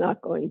agrees and is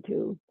not going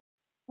to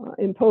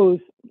impose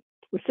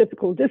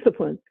reciprocal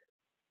discipline.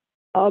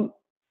 I'm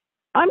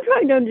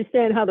trying to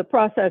understand how the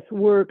process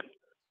works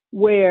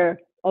where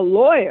a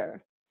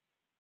lawyer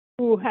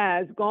who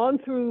has gone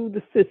through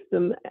the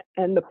system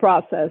and the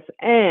process,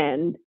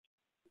 and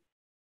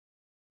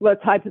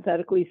let's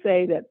hypothetically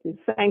say that the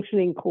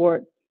sanctioning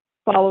court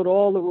followed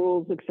all the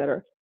rules, et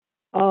cetera,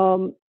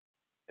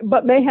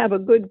 but may have a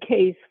good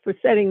case for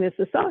setting this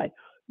aside.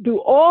 Do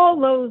all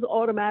those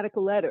automatic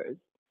letters,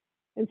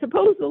 and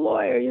suppose the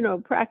lawyer,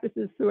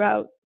 practices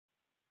throughout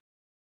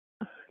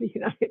the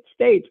United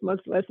States,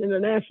 much less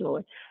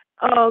internationally,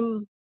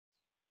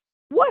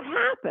 what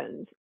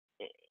happens?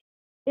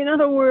 In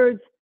other words,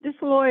 this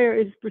lawyer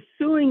is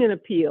pursuing an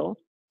appeal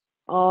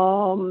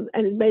and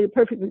has made it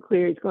perfectly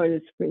clear he's going to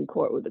the Supreme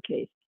Court with the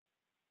case.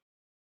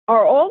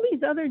 Are all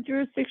these other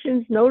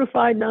jurisdictions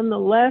notified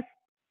nonetheless,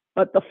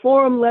 but the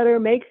forum letter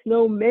makes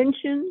no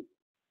mention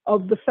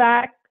of the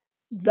fact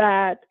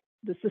that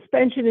the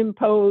suspension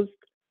imposed,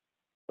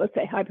 let's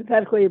say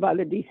hypothetically by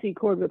the DC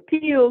Court of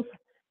Appeals,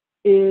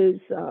 is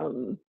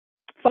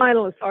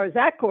final as far as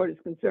that court is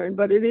concerned,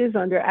 but it is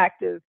under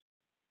active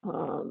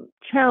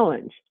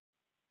challenge.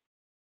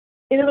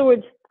 In other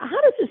words,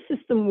 how does the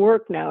system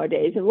work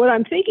nowadays? And what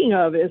I'm thinking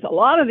of is a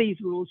lot of these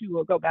rules, you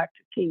will go back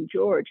to King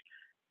George,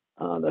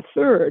 the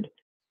third,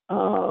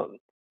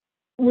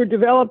 were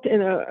developed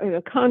in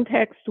a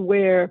context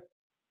where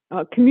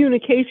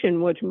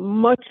communication was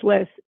much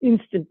less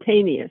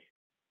instantaneous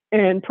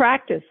and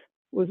practice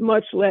was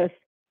much less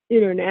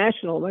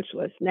international, much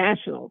less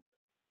national.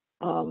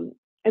 And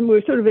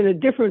we're sort of in a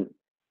different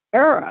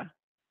era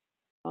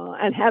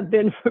and have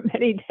been for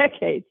many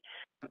decades.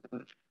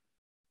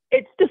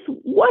 It's just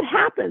what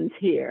happens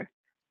here.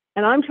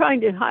 And I'm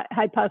trying to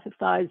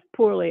hypothesize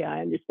poorly,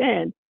 I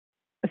understand,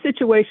 a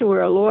situation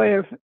where a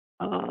lawyer,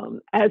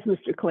 as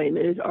Mr.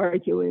 Klayman is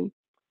arguing,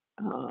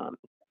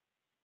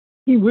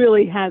 he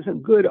really has a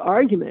good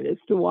argument as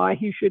to why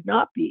he should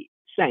not be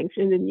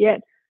sanctioned. And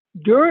yet,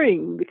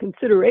 during the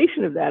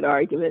consideration of that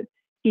argument,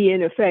 he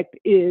in effect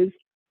is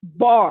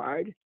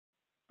barred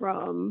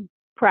from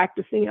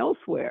practicing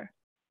elsewhere,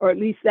 or at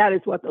least that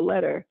is what the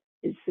letter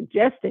is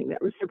suggesting,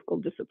 that reciprocal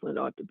discipline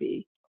ought to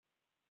be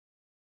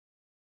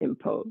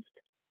imposed.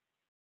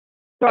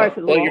 Sorry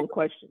for the long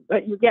question,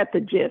 but you get the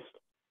gist.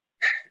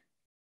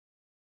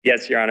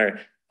 Yes, Your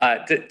Honor.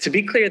 To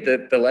be clear,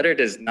 the letter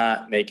does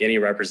not make any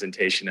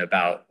representation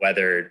about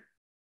whether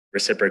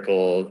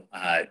reciprocal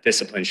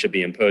discipline should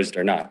be imposed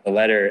or not. The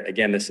letter,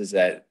 again, this is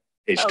at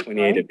page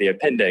 28 of the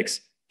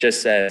appendix,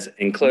 just says,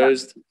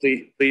 enclosed,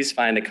 please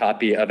find a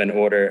copy of an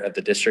order of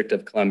the District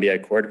of Columbia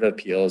Court of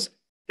Appeals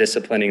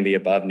disciplining the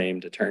above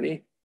named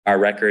attorney. Our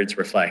records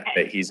reflect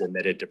that he's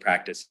admitted to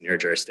practice in your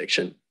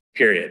jurisdiction,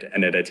 period.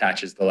 And it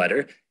attaches the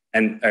letter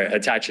and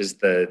attaches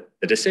the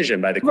decision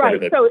by the Court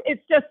of Appeals. So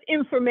it's just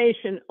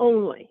information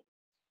only.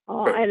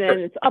 And then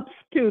it's up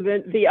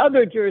to the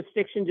other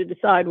jurisdiction to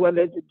decide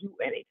whether to do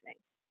anything.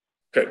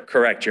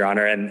 Correct, Your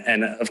Honor.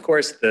 And of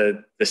course,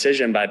 the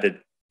decision by the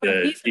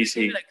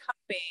DC. A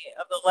copy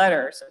of the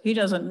letter, so he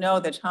doesn't know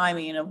the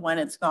timing of when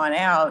it's gone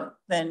out,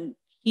 then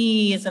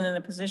he isn't in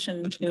a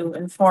position to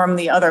inform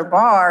the other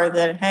bar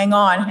that hang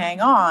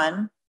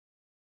on,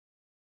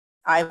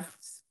 I've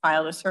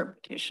filed a cert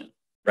petition.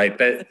 Right,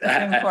 but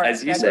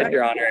as you said,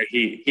 Your Honor,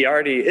 he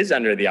already is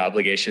under the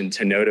obligation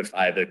to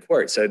notify the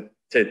court. So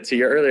to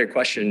your earlier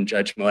question,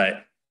 Judge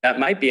Millett, that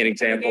might be an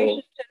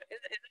example.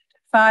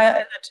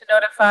 To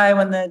notify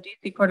when the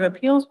DC Court of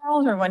Appeals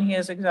rules, or when he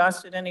has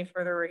exhausted any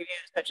further reviews,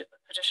 such as the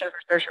petition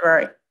for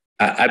certiorari?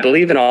 I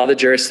believe in all the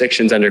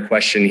jurisdictions under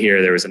question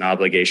here, there was an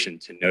obligation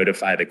to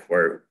notify the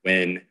court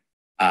when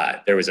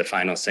there was a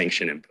final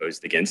sanction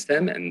imposed against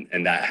them,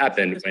 and that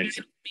happened when.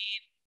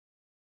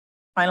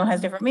 Final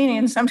has different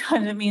meanings.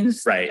 Sometimes it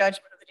means right.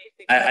 Judgment of the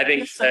DC Court. I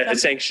think a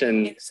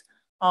sanction.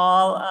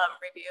 All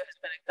review has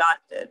been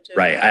exhausted.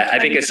 Right. I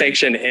think a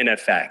sanction in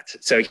effect.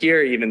 So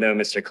here, even though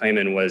Mr.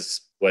 Klayman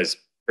was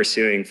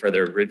pursuing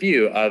further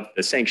review of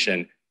the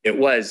sanction, it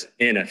was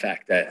in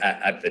effect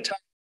at the time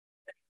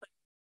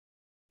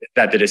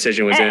that the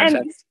decision was in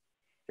effect.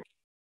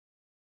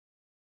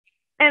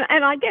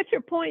 And I get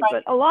your point,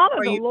 but a lot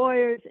of the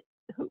lawyers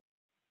who,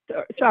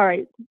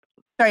 sorry,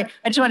 I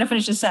just want to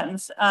finish the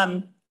sentence.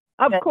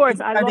 Of course,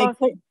 I lost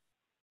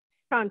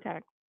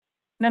contact.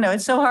 No,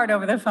 it's so hard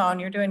over the phone.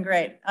 You're doing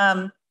great.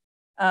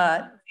 Is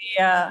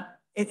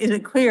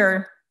it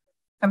clear,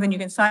 something you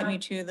can cite me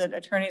to, that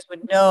attorneys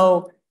would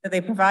know that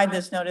they provide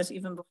this notice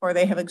even before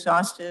they have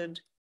exhausted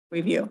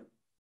review?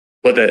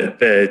 Well,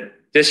 the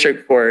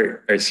district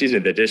court, or excuse me,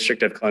 the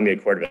District of Columbia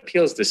Court of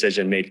Appeals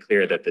decision made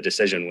clear that the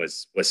decision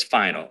was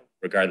final,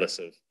 regardless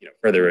of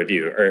further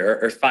review,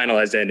 or final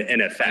as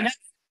in effect.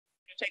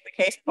 Take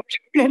the case.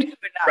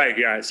 Right.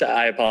 Yeah. So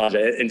I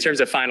apologize. In terms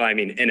of final, I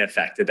mean in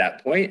effect at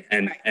that point.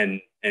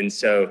 And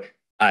so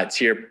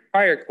to your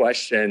prior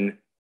question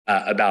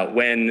about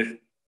when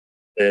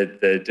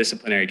the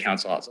disciplinary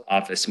counsel's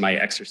office might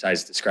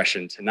exercise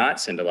discretion to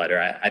not send a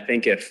letter, I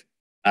think if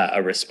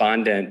a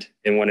respondent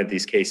in one of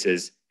these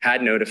cases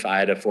had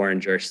notified a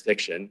foreign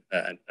jurisdiction,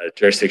 a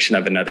jurisdiction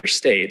of another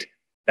state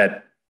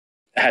that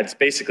had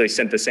basically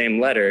sent the same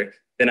letter,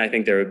 then I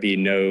think there would be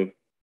no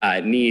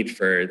need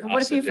for.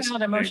 What if you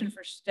filed a motion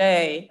for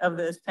stay of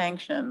the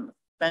sanction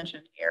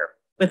mentioned here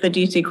with the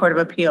DC Court of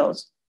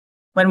Appeals?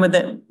 When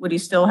would he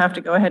still have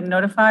to go ahead and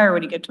notify, or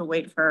would he get to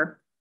wait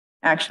for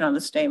action on the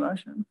stay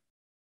motion?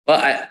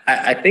 Well,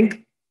 I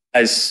think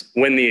as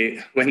when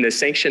the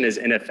sanction is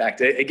in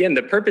effect, again,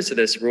 the purpose of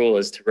this rule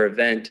is to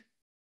prevent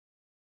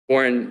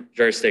foreign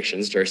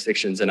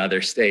jurisdictions in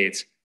other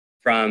states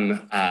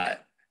from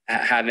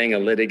having a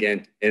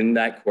litigant in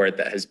that court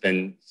that has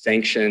been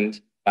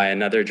sanctioned by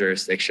another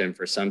jurisdiction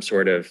for some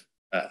sort of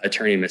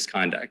attorney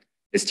misconduct,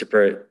 is to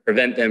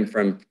prevent them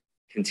from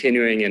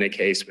continuing in a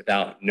case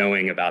without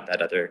knowing about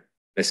that other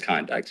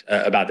misconduct,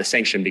 about the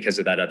sanction because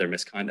of that other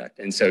misconduct.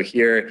 And so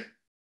here,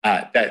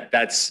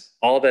 that's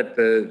all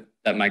that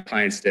my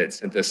clients did,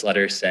 sent this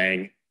letter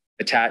saying,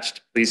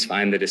 attached, please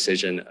find the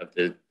decision of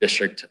the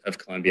District of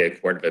Columbia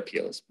Court of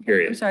Appeals,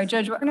 period. I'm sorry,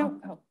 Judge.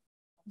 No.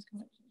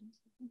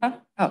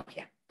 Oh,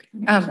 yeah.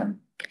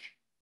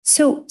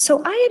 So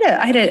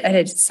I had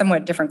a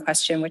somewhat different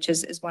question, which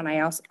is one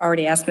I also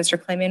already asked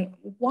Mr. Klayman.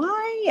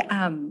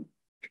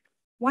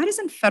 Why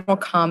doesn't federal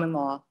common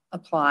law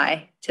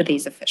apply to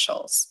these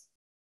officials?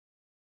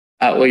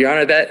 Well, Your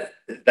Honor,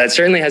 that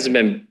certainly hasn't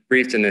been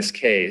briefed in this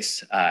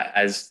case.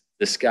 As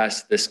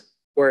discussed, this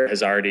court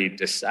has already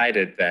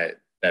decided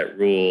that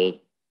Rule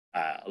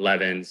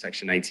 11,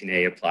 Section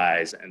 19A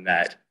applies, and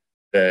that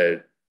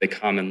the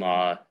common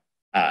law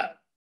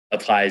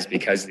applies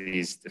because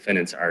these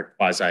defendants are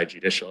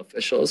quasi-judicial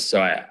officials.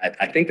 So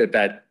I think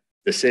that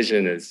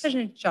decision is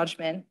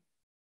judgment,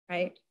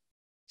 right?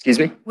 Excuse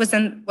me?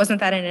 Wasn't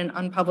that in an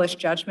unpublished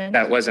judgment?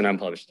 That was an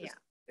unpublished decision.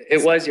 Yeah.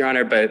 It was, Your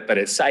Honor, but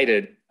it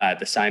cited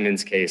the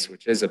Simons case,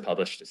 which is a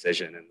published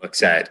decision and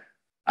looks at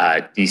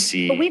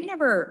DC. But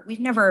we've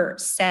never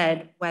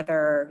said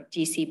whether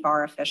DC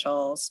bar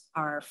officials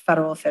are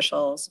federal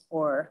officials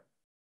or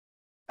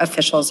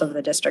officials of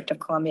the District of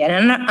Columbia.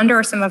 And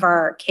under some of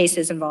our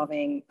cases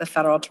involving the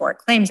Federal Tort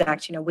Claims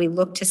Act, we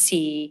look to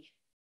see,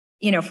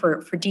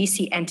 for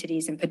DC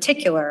entities in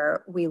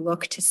particular, we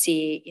look to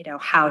see,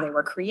 how they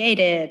were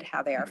created,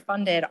 how they are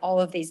funded, all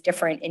of these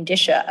different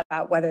indicia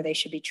about whether they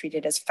should be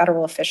treated as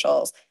federal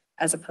officials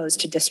as opposed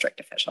to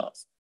district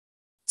officials.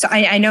 So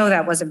I know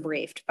that wasn't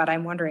briefed, but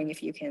I'm wondering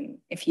if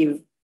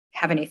you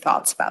have any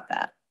thoughts about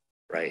that.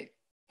 Right.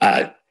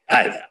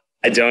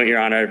 I don't, Your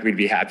Honor. We'd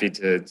be happy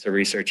to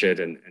research it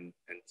and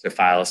to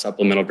file a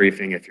supplemental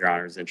briefing if Your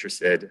Honor is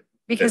interested.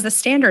 Because the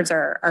standards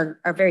are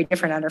very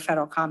different under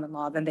federal common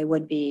law than they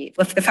would be.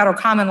 If the federal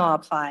common law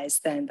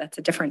applies, then that's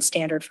a different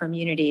standard for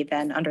immunity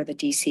than under the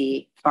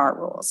DC bar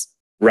rules.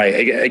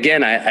 Right.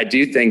 Again, I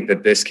do think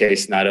that this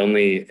case, not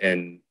only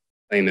in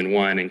Klayman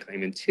 1 and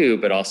Klayman 2,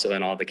 but also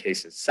in all the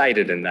cases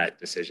cited in that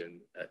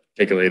decision,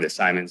 particularly the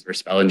Simons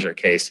versus Bellinger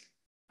case,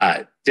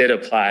 did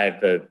apply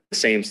the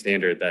same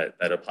standard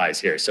that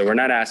applies here. So we're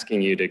not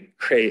asking you to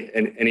create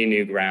any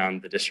new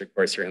ground. The district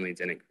court certainly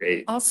didn't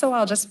create. Also,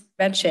 I'll just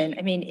mention,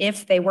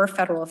 if they were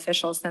federal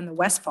officials, then the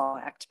Westfall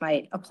Act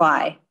might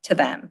apply to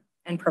them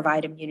and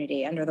provide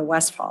immunity under the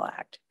Westfall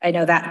Act. I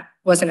know that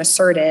wasn't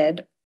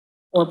asserted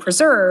or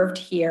preserved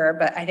here,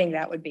 but I think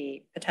that would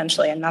be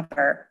potentially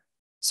another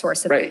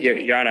source of right.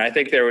 Your Honor, I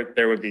think there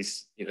would be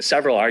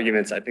several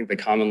arguments. I think the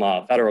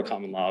federal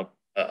common law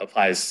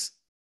applies,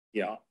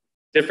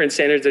 different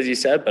standards, as you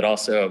said, but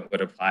also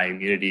would apply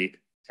immunity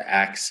to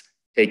acts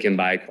taken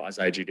by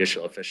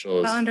quasi-judicial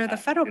officials. Well, under the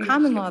federal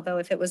common law, though,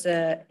 if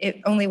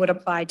it only would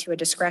apply to a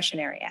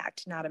discretionary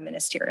act, not a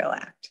ministerial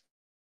act.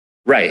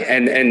 Right,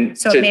 and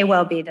so it may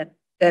well be that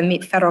the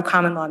federal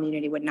common law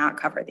immunity would not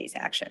cover these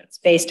actions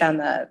based on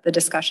the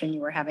discussion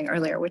you were having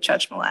earlier with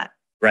Judge Millett.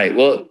 Right.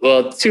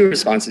 Well, two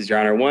responses, Your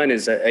Honor. One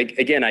is,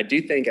 again, I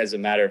do think as a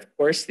matter of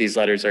course, these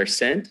letters are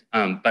sent,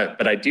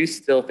 but I do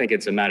still think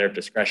it's a matter of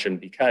discretion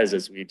because,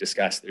 as we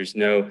discussed, there's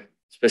no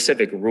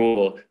specific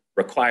rule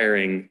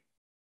requiring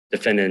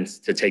defendants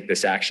to take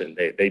this action.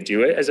 They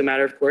do it as a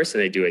matter of course,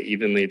 and they do it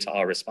evenly to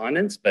all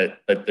respondents,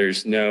 but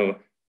there's no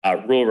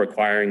rule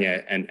requiring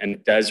it, and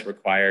it does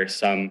require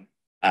some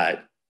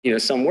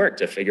work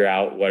to figure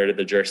out what are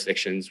the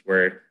jurisdictions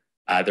where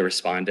the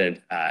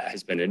respondent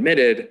has been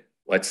admitted,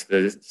 what's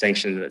the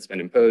sanction that's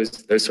been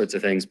imposed, those sorts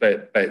of things.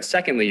 But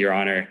secondly, Your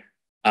Honor,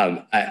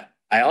 I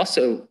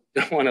also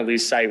don't want to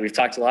lose sight. We've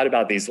talked a lot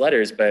about these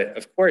letters, but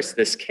of course,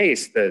 this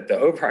case, the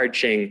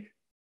overarching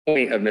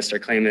point of Mr.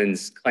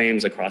 Klayman's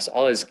claims across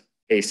all his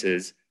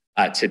cases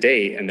to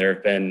date, and there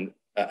have been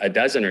a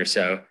dozen or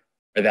so,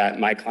 are that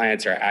my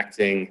clients are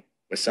acting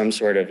with some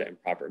sort of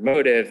improper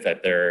motive,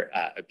 that they're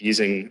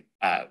abusing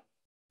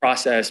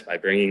process by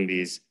bringing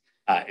these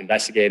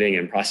investigating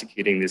and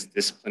prosecuting these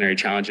disciplinary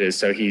challenges.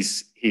 So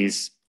he's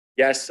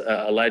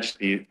alleged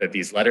that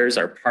these letters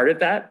are part of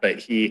that, but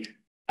he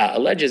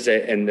alleges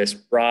it in this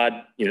broad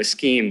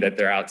scheme that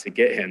they're out to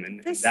get him.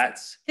 And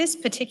this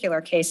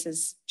particular case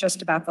is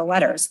just about the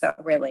letters, though,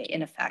 really,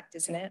 in effect,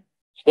 isn't it?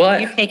 Well,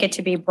 you take it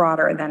to be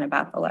broader than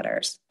about the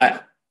letters.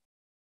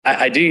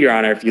 I do, Your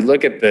Honor. If you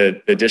look at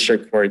the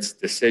district court's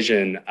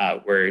decision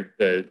where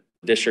the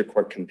district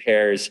court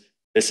compares,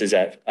 this is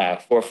at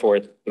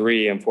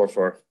 443 and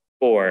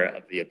 444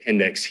 of the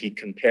appendix, he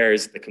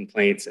compares the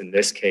complaints in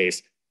this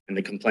case and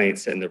the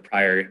complaints in the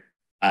prior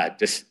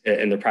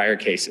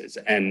cases,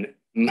 and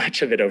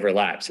much of it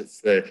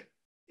overlaps.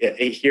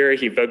 Here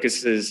he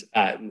focuses,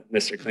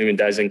 Mr. Klayman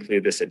does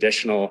include this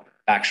additional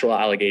factual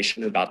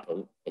allegation about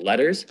the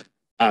letters,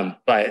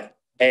 but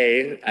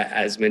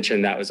as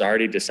mentioned, that was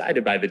already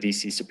decided by the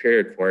DC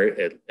Superior Court.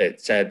 It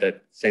said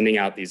that sending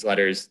out these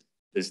letters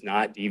does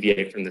not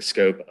deviate from the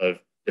scope of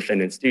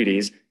defendant's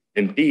duties,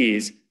 and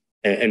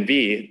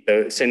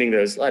sending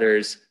those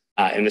letters,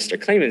 in Mr.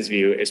 Klayman's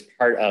view, is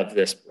part of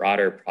this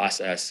broader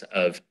process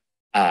of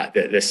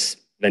this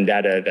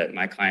vendetta that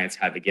my clients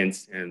have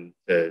against him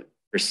to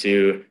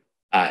pursue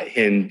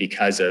him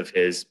because of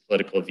his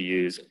political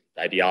views,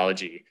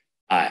 ideology,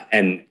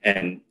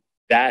 and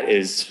that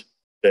is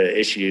the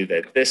issue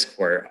that this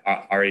court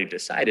already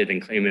decided in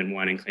Klayman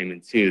 1 and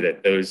Klayman 2,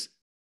 that those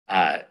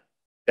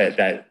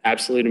that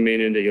absolute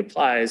immunity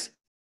applies,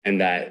 and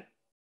that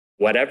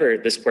whatever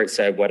this court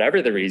said,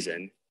 whatever the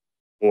reason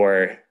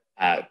for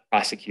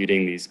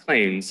prosecuting these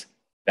claims,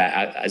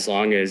 that as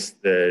long as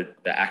the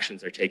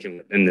actions are taken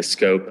within the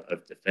scope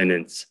of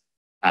defendant's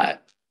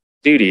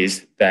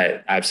duties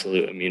that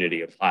absolute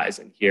immunity applies.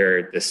 And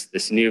here,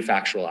 this new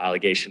factual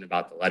allegation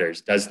about the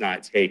letters does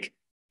not take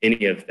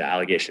any of the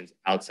allegations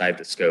outside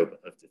the scope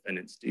of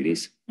defendant's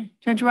duties.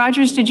 Judge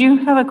Rogers, did you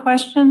have a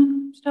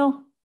question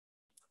still?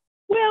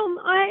 Well,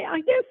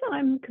 I guess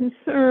I'm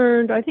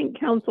concerned. I think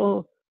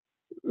counsel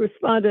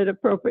responded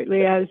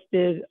appropriately, as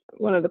did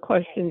one of the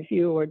questions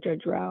you or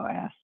Judge Rao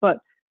asked. But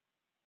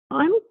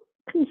I'm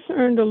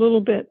concerned a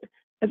little bit,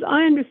 as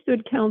I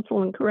understood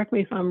counsel, and correct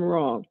me if I'm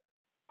wrong,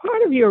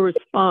 part of your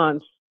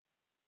response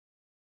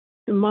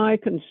to my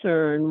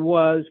concern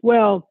was,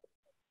 well,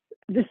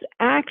 this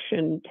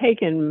action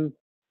taken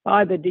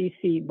by the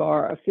DC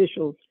bar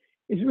officials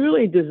is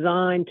really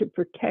designed to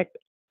protect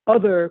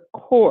other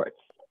courts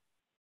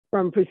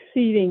from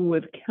proceeding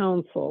with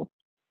counsel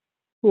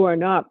who are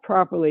not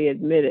properly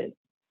admitted.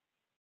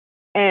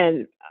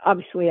 And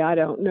obviously, I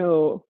don't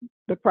know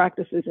the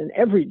practices in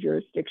every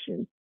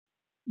jurisdiction,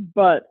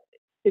 but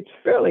it's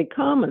fairly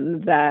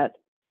common that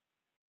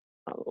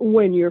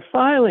when you're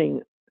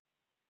filing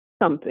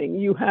something,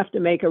 you have to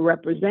make a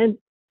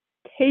representation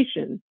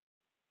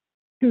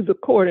to the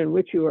court in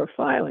which you are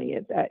filing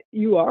it that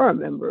you are a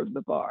member of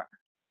the bar.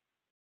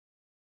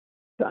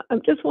 So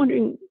I'm just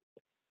wondering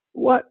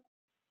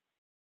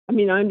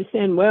I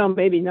understand, well,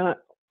 maybe not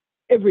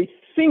every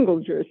single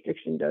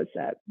jurisdiction does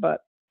that,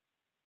 but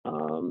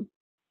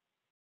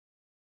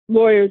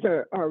lawyers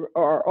are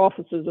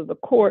officers of the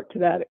court to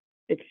that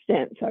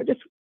extent. So I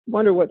just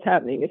wonder what's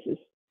happening. This is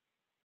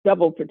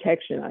double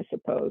protection, I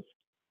suppose.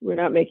 We're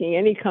not making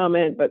any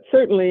comment, but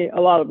certainly a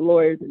lot of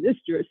lawyers in this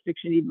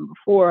jurisdiction, even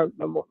before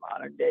the more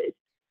modern days,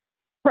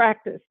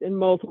 practiced in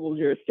multiple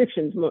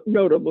jurisdictions,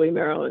 notably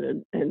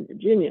Maryland and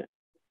Virginia.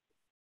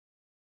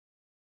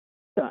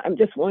 So I'm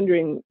just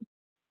wondering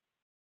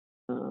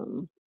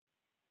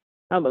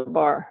how the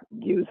bar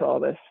views all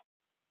this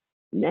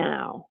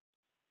now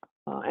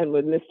and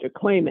with Mr.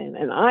 Klayman.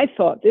 And I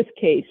thought this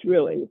case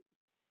really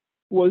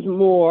was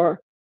more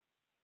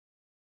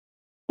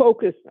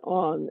focused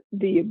on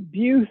the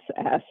abuse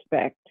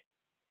aspect,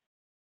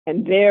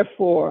 and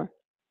therefore,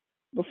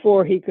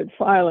 before he could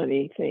file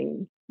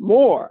anything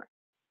more,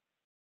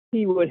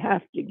 he would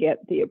have to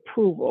get the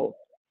approval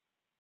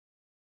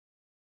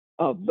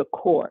of the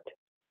court.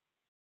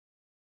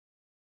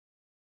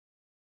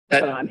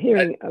 But I'm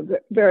hearing a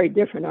very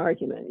different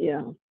argument,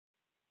 yeah.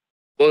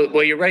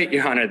 Well, you're right,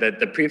 Your Honor,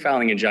 that the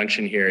pre-filing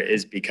injunction here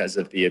is because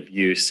of the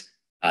abuse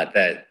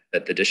that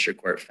the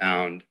district court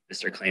found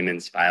Mr.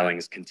 Klayman's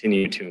filings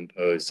continue to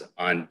impose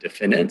on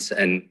defendants.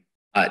 And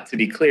to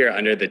be clear,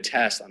 under the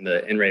test, on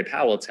the In re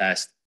Powell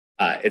test,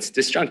 it's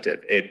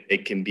disjunctive.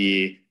 It can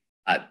be,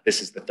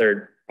 this is the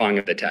third prong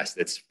of the test.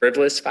 It's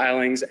frivolous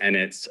filings and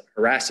it's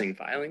harassing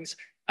filings.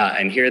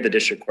 And here the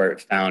district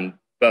court found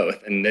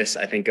both. And this,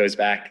 I think, goes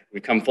back, we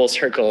come full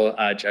circle,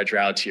 Judge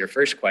Rao, to your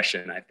first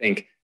question. I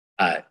think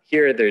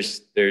here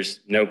there's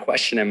no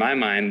question in my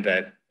mind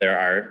that there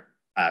are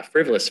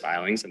frivolous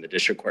filings, and the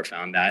district court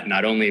found that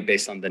not only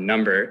based on the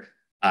number,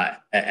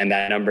 and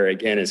that number,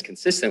 again, is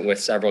consistent with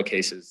several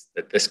cases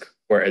that this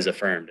court has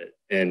affirmed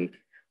in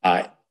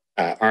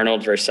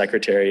Arnold versus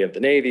Secretary of the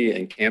Navy,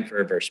 and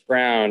Camphor versus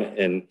Brown,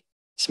 and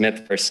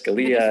Smith versus Scalia.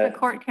 Did the district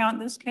court count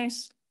this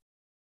case?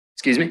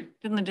 Excuse me?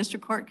 Didn't the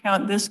district court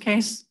count this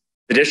case?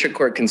 The district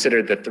court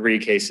considered the three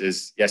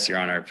cases, yes, Your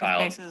Honor,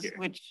 filed cases here,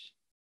 which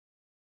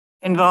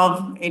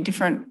involve a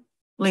different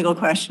legal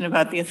question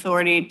about the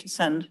authority to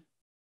send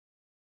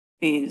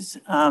these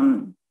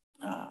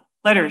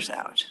letters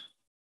out,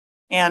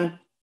 and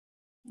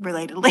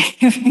relatedly,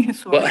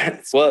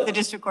 the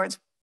district court's.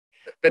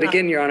 But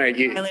again, Your Honor,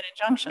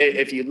 injunction.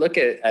 If you look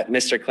at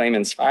Mr.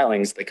 Klayman's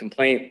filings, the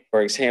complaint,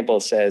 for example,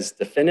 says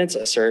defendants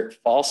assert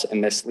false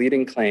and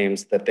misleading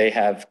claims that they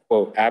have,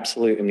 quote,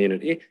 absolute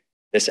immunity.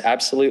 This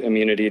absolute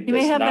immunity does not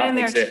exist. You may have it in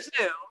there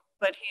too,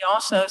 but he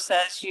also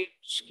says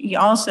he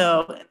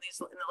also, in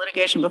the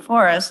litigation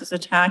before us, is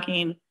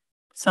attacking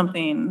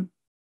something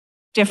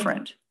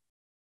different.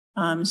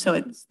 So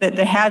it's that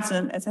there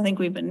hasn't, as I think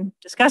we've been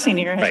discussing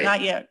here, has not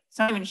yet. It's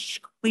not even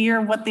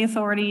clear what the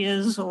authority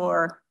is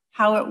or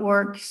how it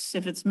works,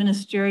 if it's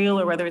ministerial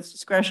or whether it's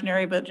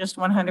discretionary, but just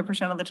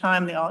 100% of the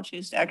time they all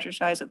choose to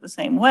exercise it the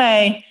same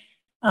way.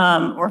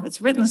 Or if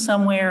it's written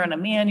somewhere in a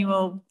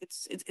manual,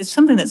 it's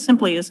something that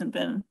simply hasn't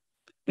been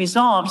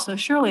resolved. So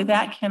surely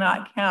that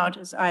cannot count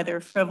as either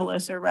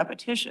frivolous or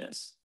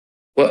repetitious.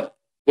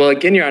 Well,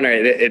 again, Your Honor,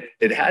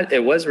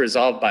 it was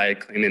resolved by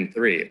Klayman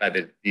 3 by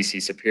the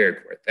DC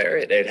Superior Court.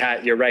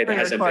 There, you're right. It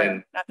hasn't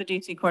been, not the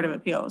DC Court of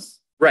Appeals.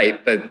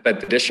 Right, but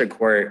the district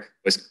court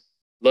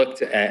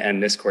looked at,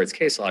 and this court's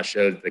case law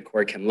showed the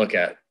court can look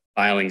at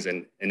filings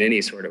in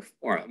any sort of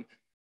forum,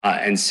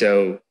 and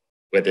so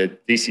where the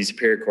DC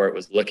Superior Court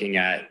was looking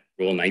at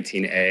Rule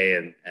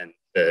 19A and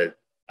the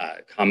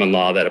common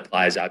law that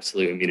applies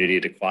absolute immunity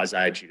to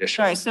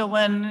quasi-judicial. Sorry, so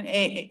when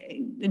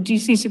the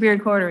DC Superior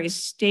Court or a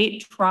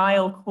state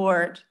trial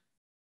court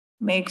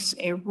makes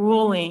a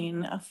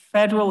ruling, a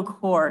federal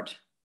court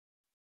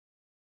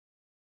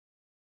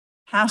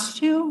has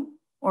to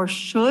or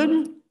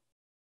should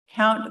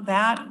count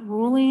that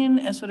ruling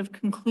as sort of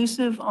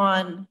conclusive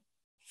on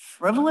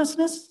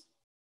frivolousness?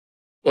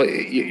 Well,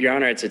 Your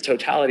Honor, it's a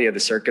totality of the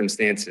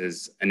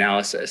circumstances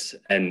analysis,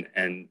 and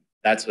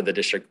that's what the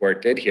district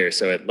court did here.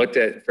 So it looked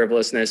at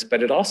frivolousness,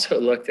 but it also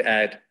looked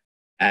at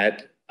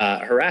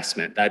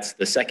harassment. That's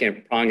the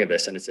second prong of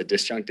this, and it's a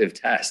disjunctive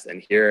test.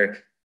 And here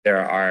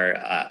there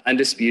are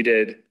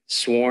undisputed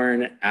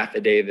sworn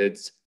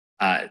affidavits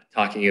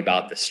talking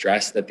about the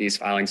stress that these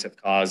filings have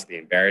caused, the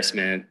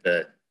embarrassment,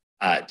 the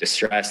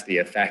distress, the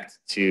effect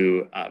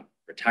to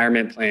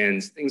retirement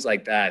plans, things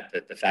like that,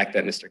 that the fact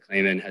that Mr.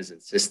 Klayman has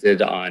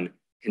insisted on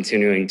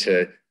continuing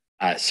to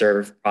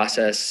serve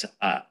process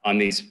on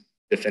these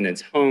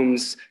defendants'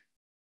 homes,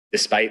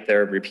 despite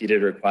their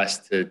repeated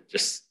requests to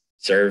just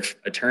serve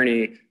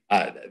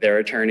their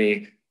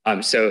attorney.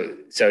 So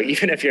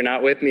even if you're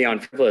not with me on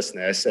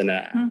frivolousness, and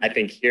I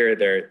think here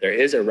there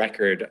is a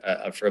record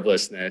of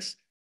frivolousness,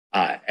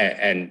 but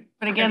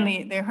again,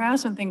 the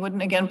harassment thing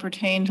wouldn't again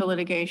pertain to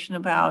litigation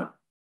about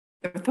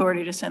their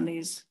authority to send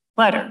these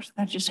letters.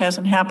 That just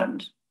hasn't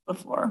happened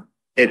before.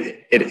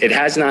 It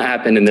has not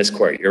happened in this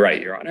court. You're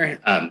right, Your Honor,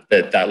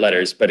 that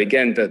letters. But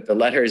again, the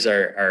letters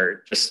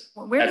are just...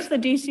 Well, where does the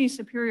D.C.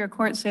 Superior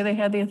Court say they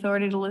had the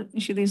authority to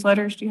issue these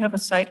letters? Do you have a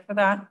cite for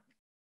that?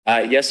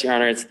 Yes, Your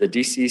Honor. It's the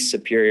D.C.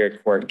 Superior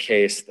Court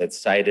case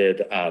that's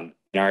cited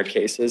in our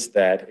cases.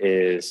 That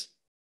is...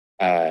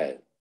 I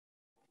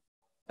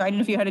don't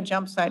know if you had a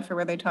jump site for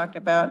where they talked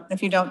about.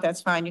 If you don't,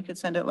 that's fine. You could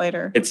send it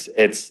later. It's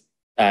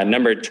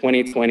number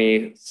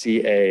 2020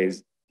 CA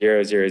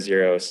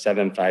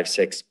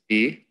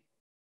 000756B.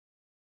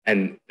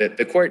 And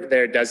the court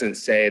there doesn't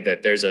say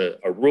that there's a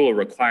rule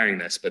requiring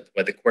this, but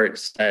what the court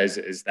says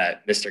is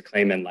that Mr.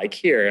 Klayman, like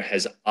here,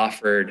 has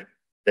offered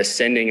the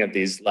sending of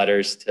these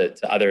letters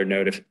to other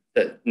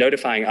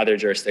notifying other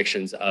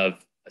jurisdictions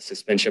of a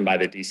suspension by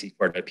the DC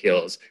Court of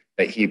Appeals,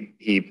 that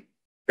he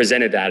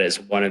presented that as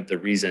one of the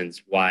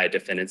reasons why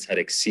defendants had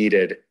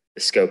exceeded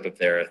the scope of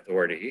their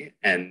authority.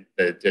 And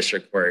the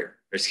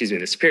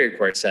Superior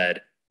Court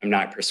said, I'm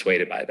not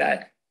persuaded by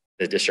that.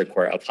 The district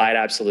court applied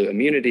absolute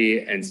immunity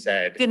and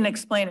said... Didn't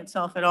explain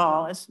itself at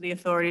all as to the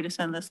authority to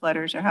send this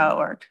letters or how it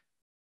worked.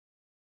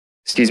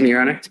 Excuse me, Your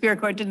Honor? Superior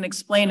Court didn't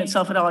explain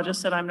itself at all. It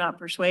just said, I'm not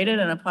persuaded,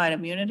 and applied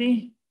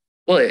immunity.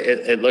 Well,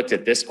 it looked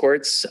at this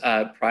court's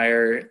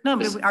prior... No,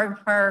 but our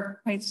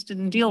prior rights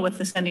didn't deal with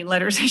the sending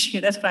letters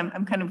issue. That's why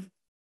I'm kind of...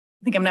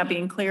 I think I'm not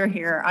being clear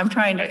here. I'm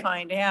trying to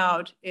find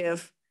out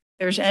if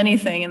there's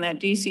anything in that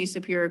DC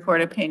Superior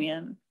Court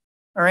opinion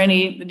or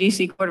the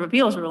DC Court of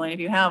Appeals ruling, if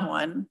you have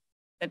one,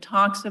 that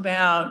talks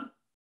about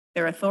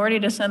their authority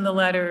to send the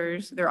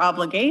letters, their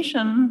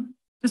obligation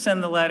to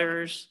send the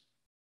letters,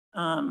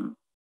 and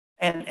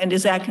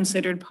is that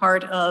considered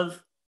part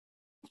of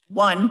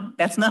one,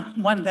 that's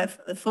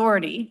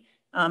authority.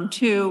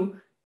 Two,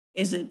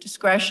 is it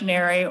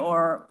discretionary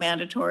or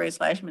mandatory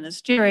 /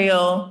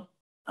 ministerial?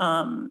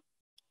 And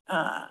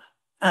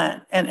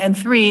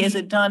three, is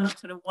it done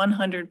sort of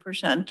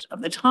 100%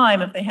 of the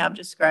time if they have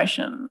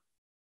discretion?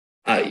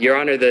 Your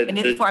Honor,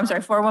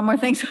 four, one more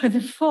thing. So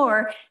the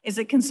four, is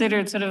it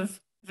considered sort of,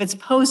 if it's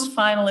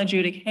post-final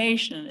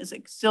adjudication, is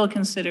it still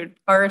considered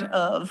part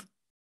of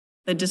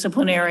the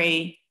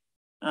disciplinary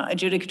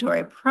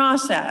adjudicatory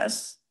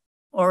process,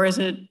 or is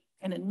it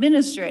an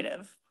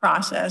administrative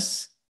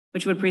process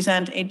which would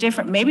present a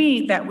different,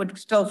 maybe that would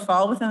still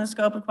fall within the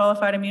scope of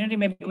qualified immunity,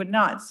 maybe it would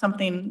not,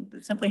 something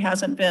that simply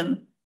hasn't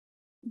been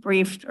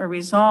briefed or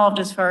resolved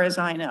as far as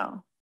I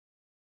know.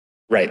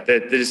 Right.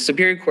 The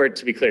Superior Court,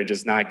 to be clear,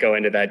 does not go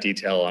into that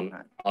detail on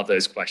all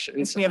those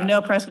questions. We have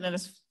no precedent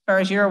as far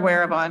as you're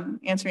aware of on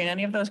answering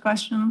any of those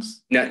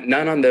questions? No,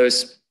 none on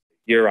those.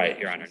 You're right,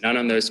 Your Honor. None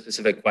on those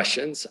specific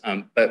questions.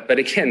 But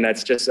again,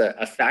 that's just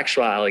a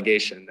factual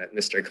allegation that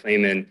Mr.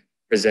 Klayman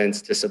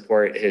presents to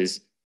support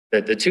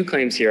the two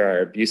claims here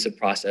are abusive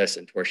process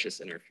and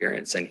tortious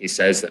interference. And he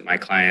says that my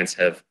clients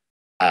have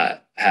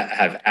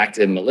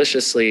acted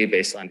maliciously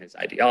based on his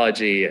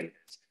ideology and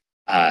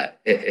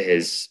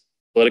his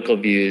political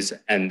views,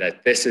 and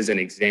that this is an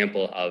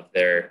example of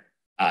their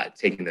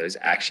taking those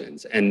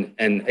actions. And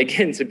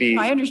again, to be...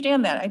 I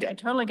understand that. I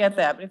totally get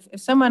that. But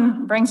if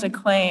someone brings a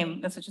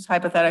claim, that's just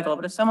hypothetical,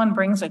 but if someone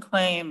brings a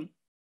claim,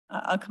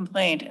 a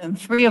complaint, and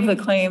three of the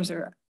claims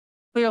are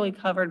clearly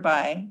covered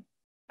by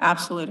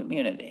absolute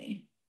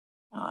immunity,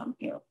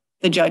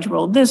 the judge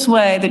ruled this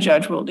way, the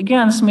judge ruled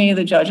against me,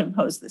 the judge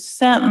imposed this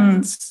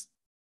sentence,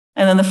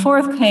 and then the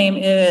fourth claim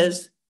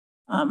is,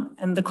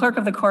 and the clerk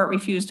of the court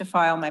refused to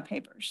file my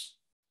papers.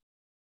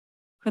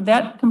 Could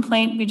that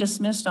complaint be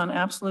dismissed on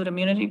absolute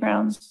immunity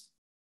grounds?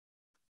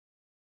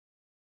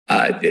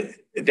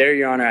 There,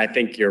 Your Honor, I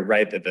think you're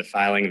right that the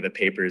filing of the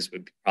papers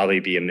would probably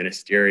be a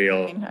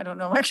ministerial... I don't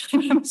know,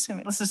 actually,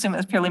 let's assume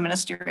it's purely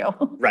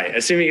ministerial. Right,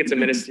 assuming it's a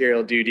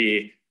ministerial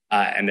duty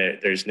and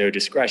that there's no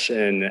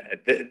discretion,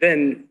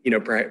 then,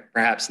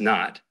 perhaps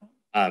not.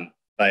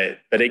 But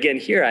again,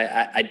 here,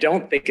 I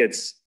don't think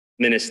it's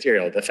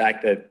ministerial. The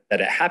fact that it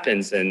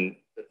happens in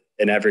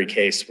every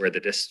case where the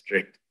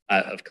District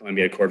of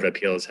Columbia Court of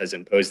Appeals has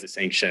imposed the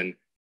sanction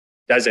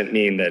doesn't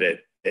mean that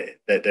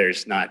that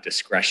there's not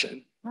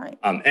discretion. Right.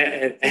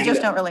 And We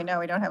just don't really know.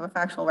 We don't have a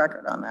factual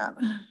record on that.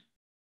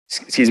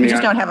 excuse me. We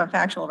just don't have a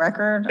factual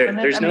record.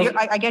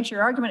 I get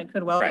your argument. It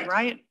could well be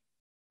right.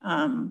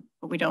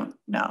 But we don't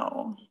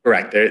know.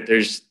 Correct.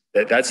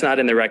 That's not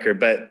in the record,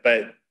 but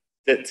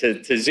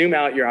to zoom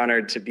out, Your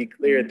Honor, to be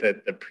clear,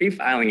 that the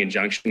pre-filing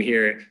injunction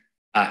here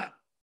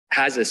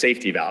has a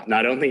safety valve.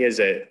 Not only is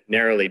it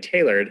narrowly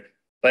tailored,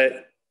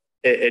 but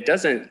it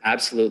doesn't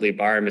absolutely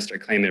bar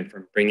Mr. Klayman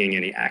from bringing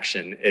any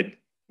action. It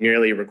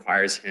merely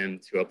requires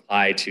him to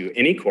apply to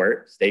any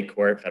court, state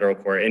court, federal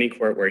court, any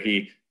court where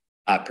he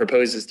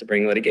proposes to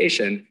bring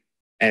litigation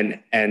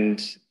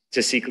and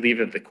to seek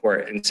leave of the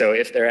court. And so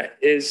if there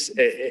is...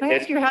 Can I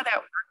ask you how that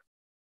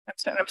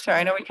works? I'm sorry,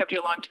 I know we kept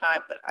you a long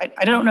time, but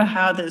I don't know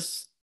how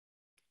this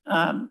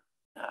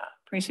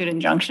pre-suit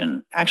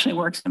injunction actually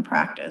works in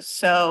practice.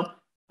 So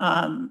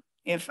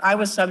if I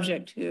was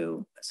subject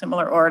to a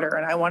similar order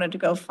and I wanted to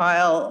go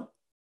file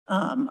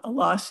a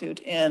lawsuit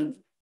in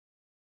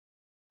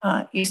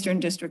Eastern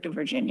District of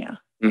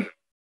Virginia,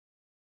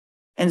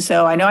 and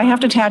so I know I have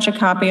to attach a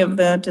copy of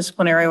the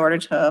disciplinary order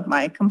to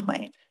my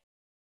complaint.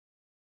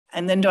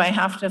 And then do I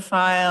have to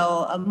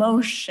file a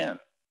motion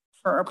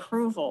for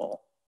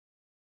approval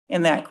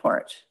in that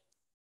court?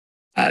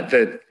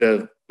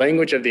 The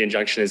language of the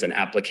injunction is an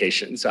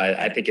application. So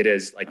I think it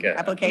is like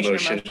a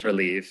motion for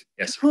leave.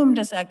 Yes. To whom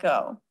does that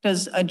go?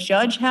 Does a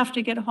judge have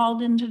to get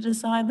hauled in to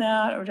decide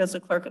that? Or does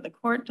the clerk of the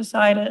court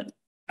decide it?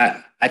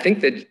 I think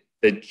that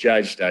the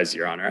judge does,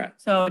 Your Honor.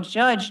 So a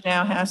judge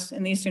now has,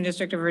 in the Eastern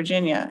District of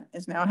Virginia,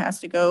 has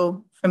to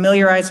go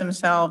familiarize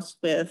themselves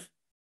with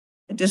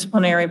the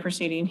disciplinary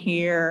proceeding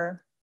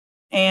here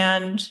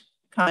and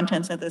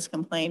contents of this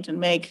complaint and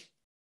make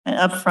an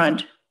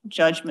upfront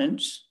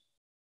judgment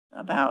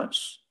about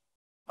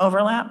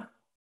overlap?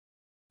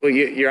 Well,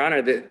 Your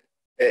Honor,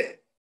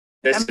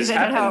 this is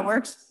that how it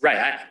works?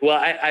 Right.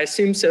 I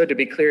assume so. To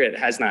be clear, it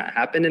has not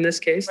happened in this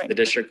case. Right. The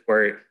district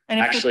court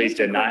actually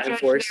did not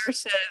enforce.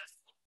 Says,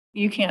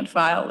 you can't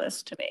file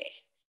this to me.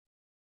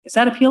 Is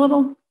that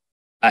appealable?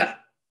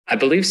 I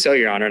believe so,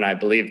 Your Honor, and I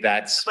believe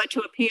that's... But to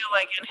appeal, I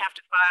again have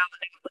to file an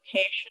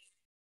application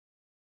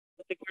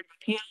with the Court of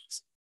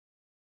Appeals?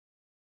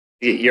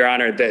 Your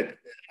Honor, that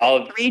all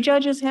of... 3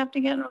 judges have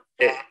to get involved?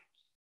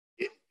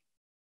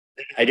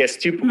 I guess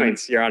 2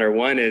 points, Your Honor.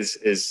 One is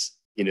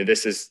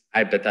this is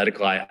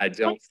hypothetical. I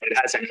don't... It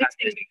hasn't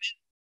happened.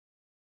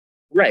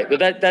 Right,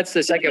 but that's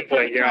the second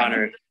point, Your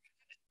Honor.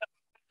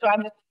 So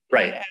I'm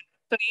right.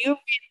 So you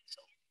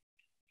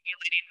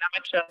regulating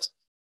not just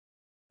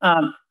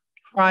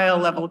trial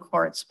level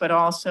courts, but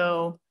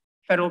also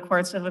federal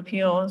courts of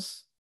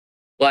appeals?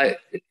 Well,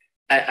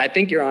 I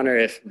think, Your Honor,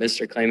 if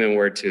Mr. Klayman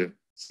were to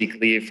seek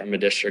leave from a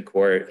district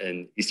court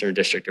in Eastern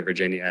District of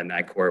Virginia and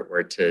that court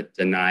were to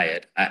deny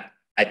it,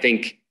 I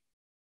think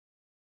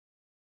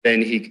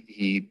then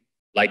he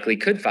likely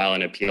could file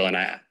an appeal, and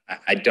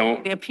I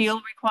don't... The appeal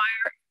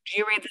require, do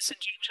you read this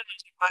injunction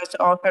as applies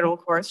to all federal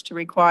courts to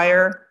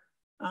require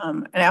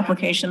an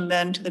application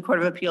then to the Court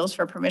of Appeals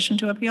for permission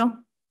to appeal?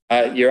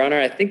 Your Honor,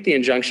 I think the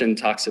injunction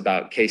talks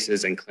about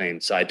cases and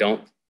claims, so I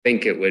don't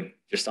think it would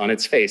just on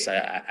its face.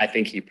 I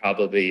think he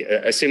probably,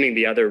 assuming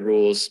the other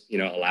rules,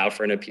 allow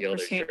for an appeal,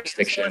 there's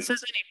jurisdiction.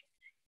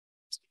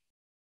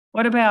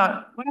 What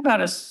about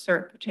a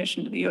cert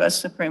petition to the U.S.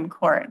 Supreme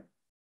Court?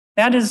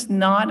 That is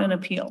not an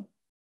appeal.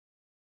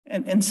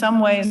 And in some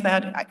ways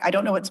that, I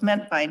don't know what's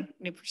meant by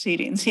new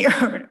proceedings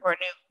here or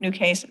new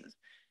cases,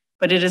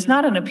 but it is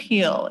not an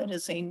appeal. It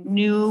is a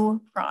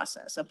new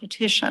process, a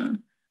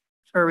petition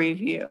for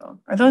review.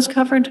 Are those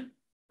covered?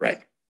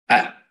 Right.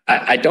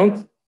 I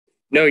don't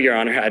know, Your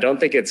Honor. I don't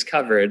think it's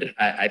covered.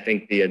 I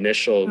think the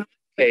initial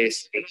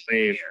case and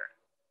claim.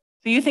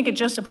 So you think it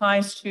just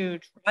applies to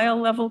trial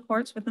level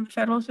courts within the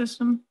federal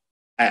system?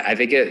 I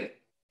think it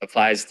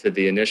applies to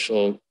the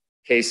initial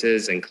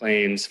cases and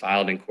claims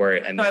filed in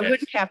court. And so I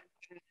wouldn't have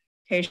an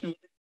application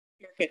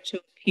to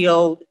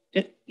appeal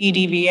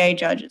EDVA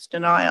judge's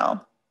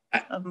denial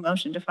of a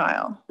motion to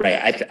file.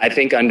 Right. I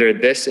think under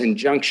this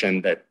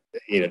injunction that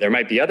there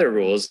might be other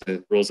rules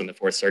in the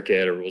Fourth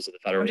Circuit or rules of the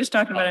federal. I'm just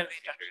talking about an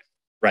injunction.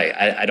 Right.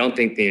 I don't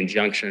think the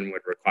injunction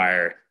would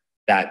require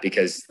that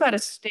because it's about a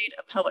state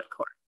appellate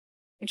court.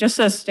 It just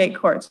says state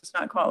courts. It's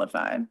not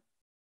qualified.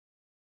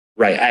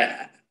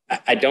 Right.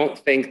 I don't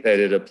think that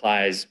it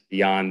applies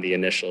beyond the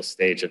initial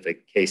stage of the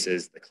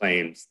cases, the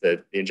claims.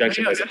 The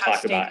injunction doesn't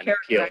talk about an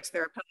appeal.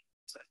 Their appellate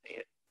processes. I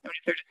mean, if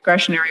they're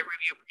discretionary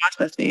review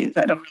processes,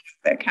 I don't know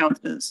if that counts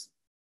as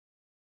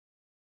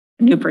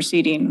a new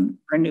proceeding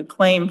or a new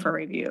claim for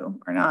review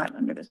or not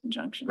under this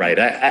injunction. Right.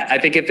 I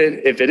think if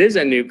it is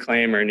a new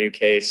claim or a new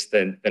case,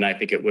 then I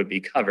think it would be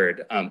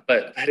covered.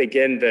 But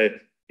again, the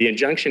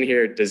injunction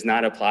here does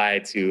not apply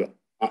to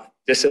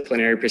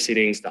disciplinary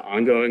proceedings, the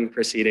ongoing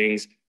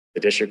proceedings. The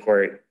district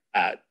court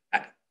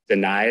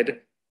denied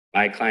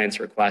my client's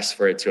request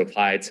for it to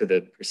apply to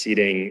the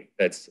proceeding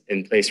that's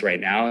in place right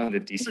now in the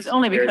DC. It's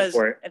only because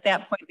at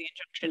that point the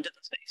injunction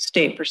doesn't say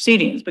state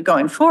proceedings, but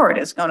going forward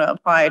it's going to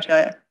apply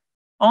to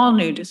all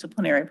new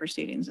disciplinary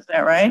proceedings. Is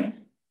that right?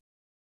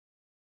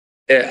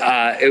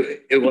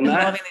 It will not.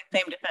 Involving the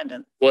same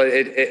defendant. Well,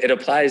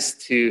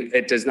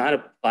 it does not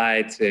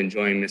apply to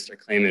enjoin Mr.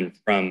 Klayman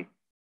from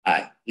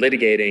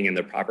litigating in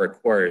the proper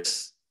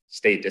course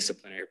state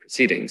disciplinary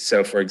proceedings.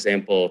 So, for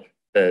example,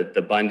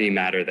 the Bundy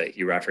matter that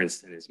he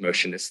referenced in his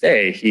motion to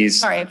stay,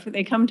 Sorry, if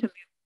they come to the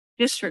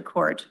district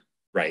court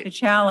right to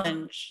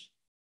challenge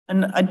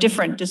a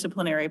different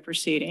disciplinary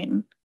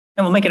proceeding,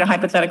 and we'll make it a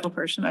hypothetical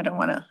person. I don't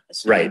want to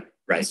assume right.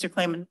 Mr.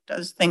 Klayman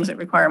does things that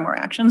require more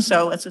action.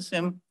 So let's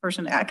assume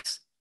person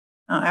X,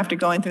 after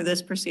going through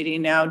this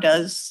proceeding, now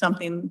does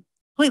something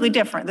completely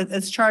different.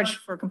 That's charged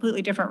for a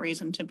completely different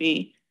reason to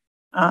be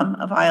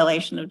a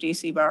violation of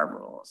DC bar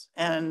rules,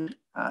 and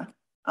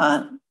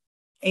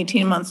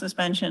 18-month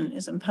suspension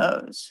is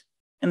imposed.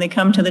 And they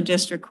come to the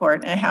district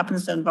court, and it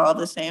happens to involve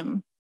the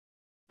same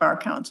bar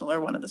counsel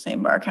or one of the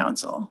same bar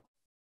counsel.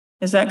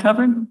 Is that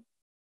covered?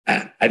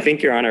 I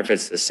think, Your Honor, if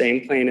it's the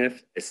same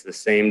plaintiff, it's the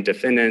same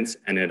defendants,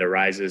 and it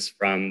arises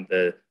from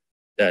the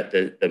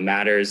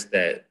matters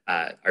that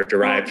are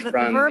derived from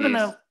the verb in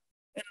the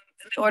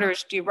order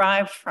is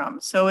derived from.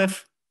 So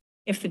if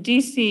the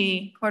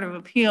DC Court of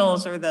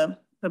Appeals or the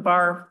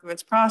bar through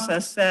its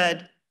process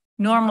said,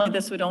 normally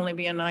this would only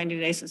be a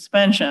 90-day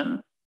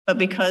suspension, but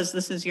because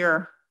this is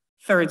your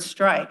third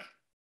strike,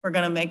 we're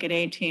going to make it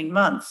 18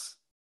 months.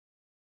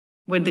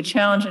 Would the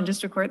challenge in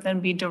district court then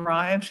be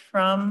derived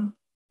from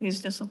these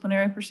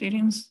disciplinary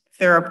proceedings if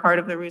they're a part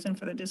of the reason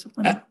for the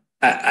discipline?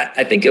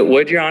 I think it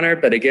would, Your Honor,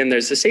 but again,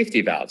 there's a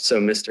safety valve.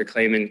 So Mr.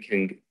 Klayman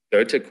can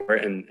go to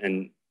court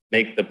and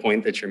make the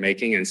point that you're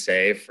making and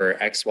say, for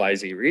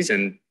XYZ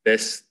reason,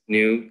 this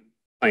new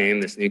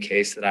claim, this new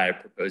case that I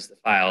propose to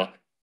file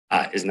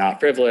is not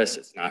frivolous,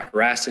 it's not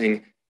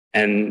harassing.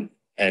 And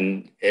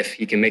if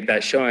he can make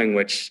that showing,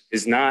 which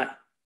is not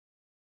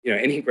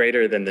any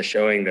greater than the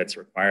showing that's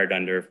required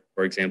under,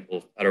 for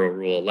example, Federal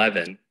Rule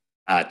 11,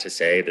 to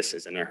say this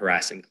isn't a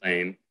harassing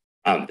claim,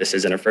 this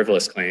isn't a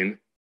frivolous claim,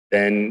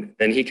 then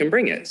he can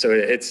bring it. So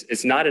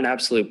it's not an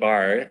absolute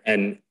bar,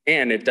 and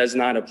it does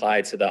not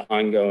apply to the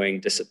ongoing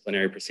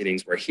disciplinary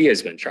proceedings where he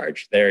has been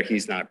charged. There,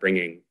 he's not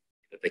bringing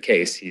the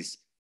case. He's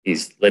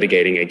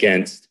litigating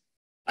against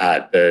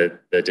the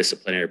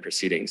disciplinary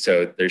proceedings.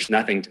 So there's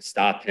nothing to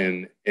stop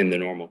him in the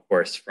normal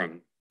course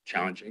from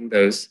challenging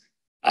those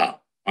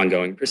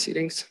ongoing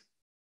proceedings.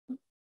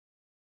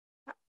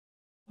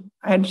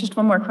 I had just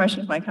one more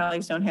question if my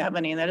colleagues don't have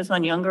any, and that is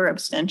on Younger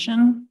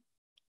abstention.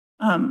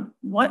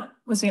 What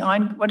is the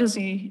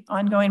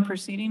ongoing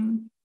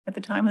proceeding at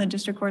the time of the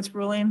district court's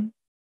ruling?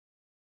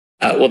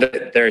 Well,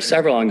 there are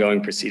several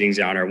ongoing proceedings,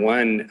 Your Honor.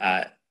 One,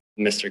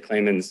 Mr.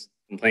 Klayman's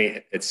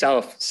complaint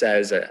itself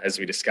says, as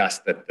we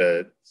discussed, that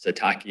the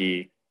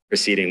Sataki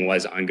proceeding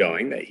was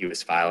ongoing, that he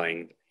was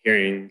filing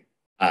hearing,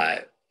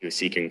 he was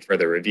seeking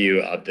further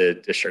review of the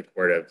District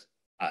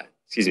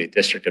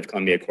of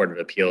Columbia Court of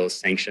Appeals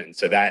sanction.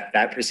 So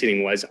that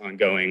proceeding was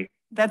ongoing.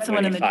 That's the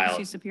one in the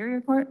DC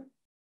Superior Court?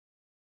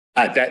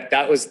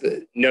 That was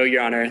no,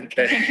 Your Honor.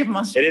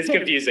 It is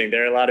confusing.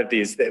 There are a lot of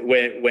these that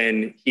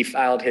when he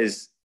filed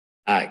his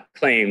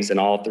claims in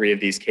all three of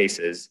these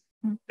cases,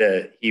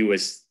 he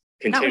was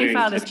continuing. Not when he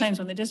filed his claims,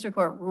 when the district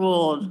court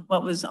ruled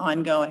what was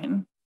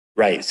ongoing.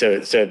 Right.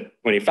 So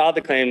when he filed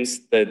the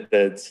claims, the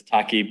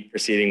Sataki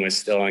proceeding was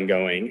still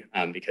ongoing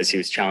because he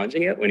was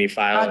challenging it. When he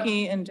filed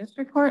Sataki in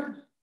district court?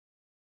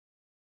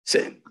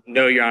 So,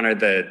 no, Your Honor,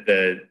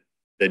 the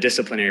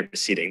disciplinary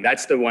proceeding.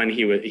 That's the one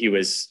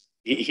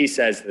he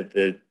says that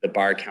the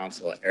bar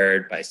counsel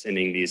erred by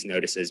sending these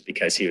notices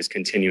because he was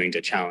continuing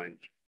to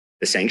challenge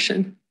the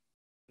sanction.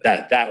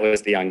 That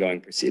was the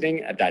ongoing proceeding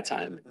at that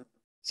time.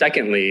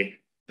 Secondly,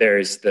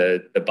 there's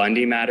the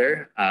Bundy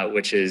matter,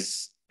 which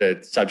is the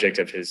subject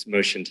of his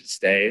motion to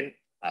stay,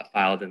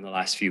 filed in the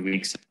last few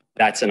weeks.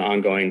 That's an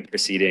ongoing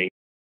proceeding.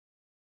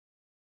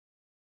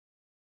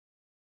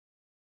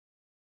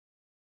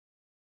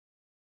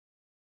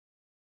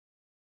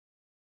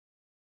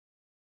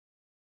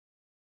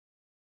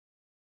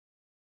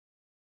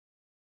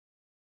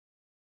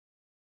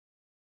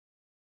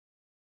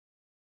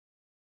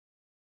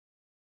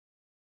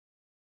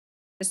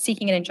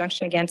 Seeking an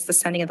injunction against the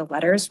sending of the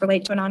letters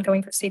relate to an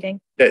ongoing proceeding?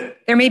 There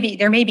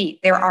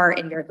are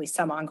invariably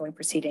some ongoing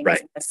proceedings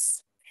in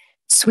this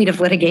suite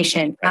of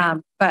litigation. Right.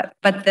 But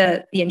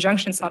the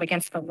injunction sought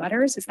against the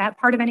letters, is that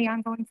part of any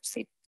ongoing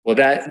proceeding? Well,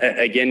 that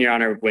again, Your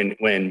Honor, when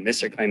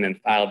Mr.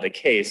 Klayman filed the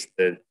case,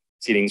 the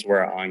proceedings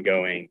were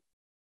ongoing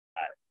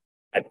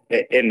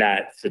in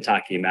that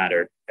Sataki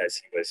matter because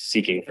he was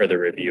seeking further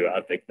review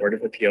of the Court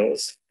of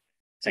Appeals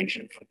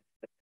sanction.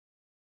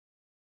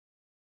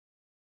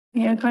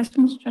 Any other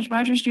questions? Judge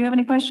Rogers, do you have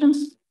any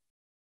questions?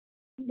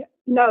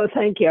 No,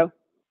 thank you. All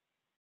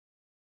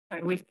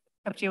right, we've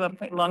kept you up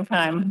a long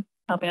time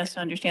helping us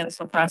to understand this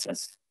whole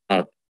process.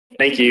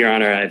 Thank you, Your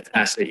Honor. I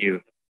ask that you.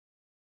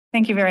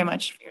 Thank you very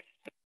much.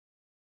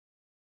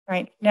 All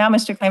right, now,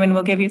 Mr. Klayman,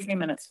 we'll give you 3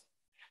 minutes.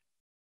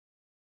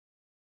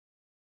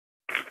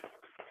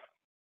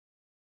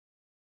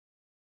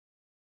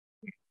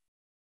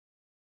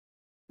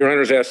 Your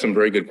Honor's asked some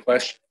very good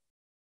questions.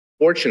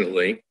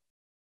 Fortunately,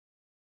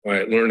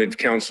 my learned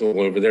counsel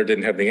over there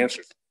didn't have the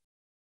answers.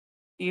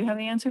 Do you have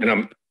the answer?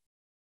 And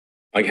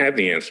I have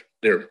the answer.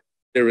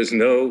 There is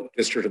no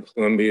District of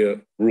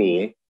Columbia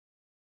rule,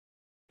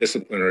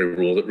 disciplinary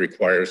rule, that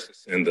requires to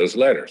send those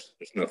letters.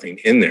 There's nothing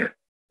in there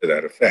to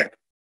that effect.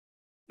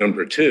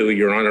 Number two,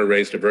 Your Honor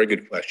raised a very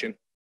good question.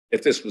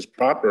 If this was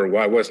proper,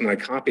 why wasn't I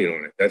copied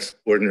on it? That's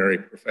ordinary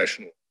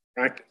professional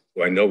practice.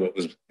 So I know what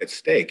was at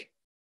stake.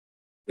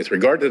 With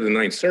regard to the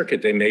Ninth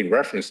Circuit, they made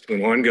reference to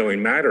an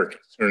ongoing matter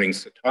concerning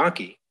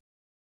Sataki,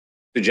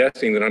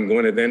 suggesting that I'm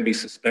going to then be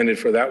suspended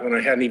for that when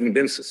I hadn't even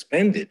been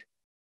suspended.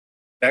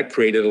 That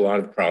created a lot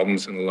of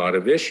problems and a lot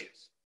of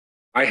issues.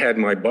 I had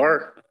my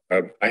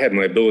I had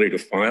my ability to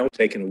file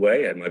taken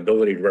away. I had my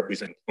ability to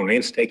represent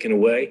clients taken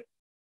away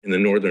in the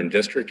Northern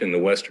District and the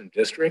Western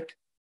District.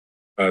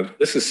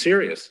 This is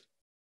serious.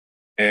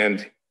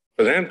 And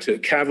for them to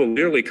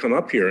cavalierly come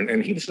up here,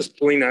 and he was just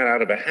pulling that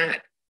out of a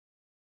hat.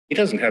 He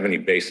doesn't have any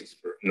basis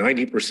for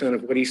 90%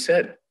 of what he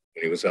said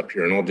when he was up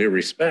here, in all due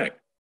respect.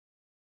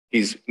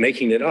 He's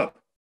making it up.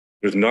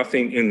 There's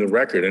nothing in the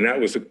record. And that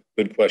was a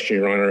good question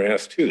Your Honor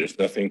asked too. There's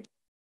nothing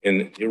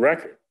in the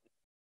record.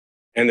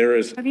 And there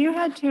is. Have you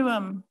had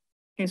to,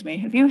 excuse me,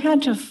 have you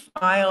had to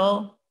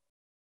file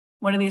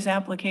one of these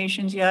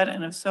applications yet?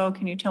 And if so,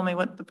 can you tell me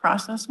what the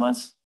process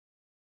was?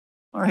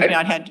 Or have you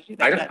not had to do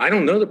that yet? I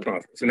don't know the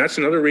process. And that's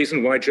another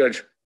reason why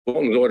Judge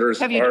Bolton's orders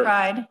Have you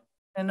tried in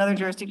another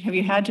jurisdiction?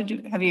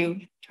 Have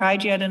you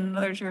tried yet in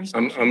another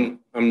jurisdiction?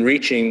 I'm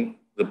reaching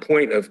the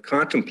point of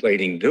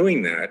contemplating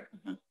doing that.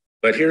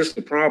 But here's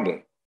the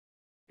problem,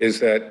 is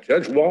that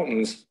Judge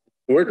Walton's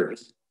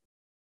orders,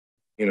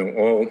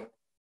 all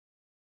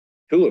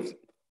two of them,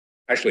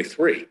 actually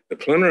three, the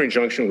preliminary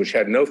injunction, which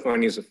had no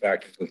findings of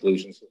fact and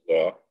conclusions of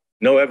law,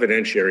 no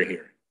evidentiary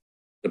hearing.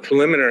 The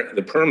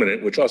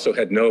permanent, which also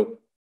had no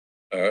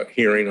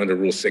hearing under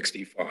Rule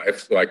 65,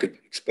 so I could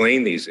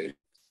explain these issues.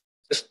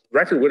 This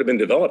record would have been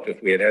developed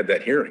if we had had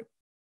that hearing.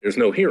 There's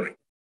no hearing.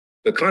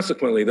 So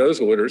consequently, those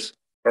orders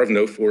are of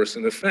no force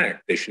and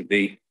effect. They should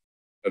be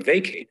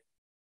vacated.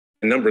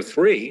 And number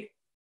three,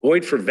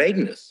 void for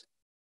vagueness.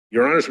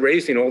 Your Honor's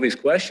raising all these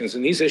questions,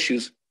 and these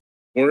issues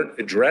weren't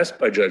addressed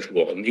by Judge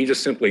Walton. He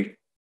just simply,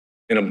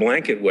 in a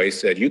blanket way,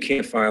 said, you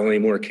can't file any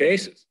more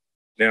cases.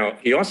 Now,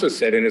 he also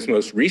said in his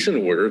most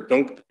recent order,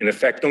 don't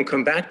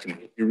come back to me.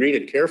 If you read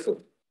it carefully,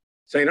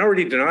 saying, I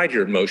already denied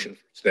your motion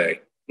for stay.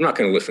 I'm not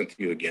going to listen to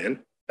you again.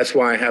 That's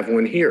why I have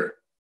one here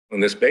on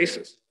this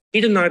basis.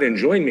 He did not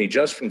enjoin me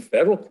just from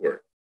federal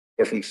court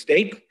or from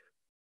state court.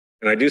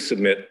 And I do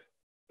submit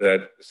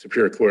that the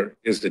Superior Court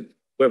is the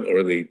equivalent,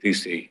 or the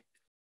DC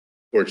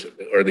courts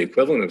are the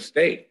equivalent of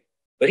state.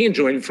 But he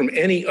enjoined me from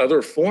any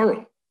other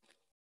forum.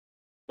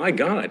 My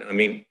God, I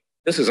mean,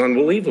 this is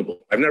unbelievable.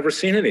 I've never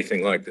seen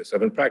anything like this.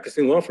 I've been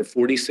practicing law for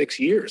 46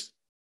 years.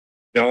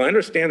 Now, I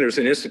understand there's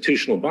an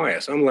institutional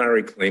bias. I'm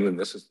Larry Klayman,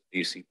 this is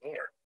the DC Bar.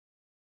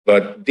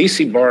 But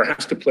DC Bar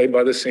has to play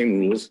by the same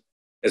rules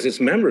as its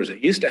members. It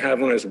used to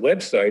have on its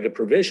website a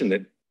provision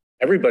that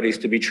everybody's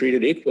to be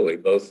treated equally,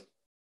 both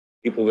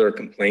people that are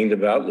complained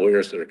about,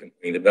 lawyers that are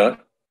complained about,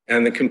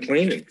 and the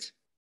complainants.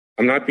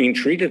 I'm not being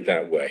treated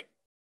that way.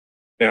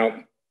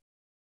 Now,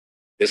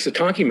 this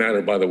Sataki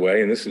matter, by the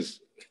way, and this is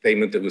a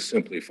statement that was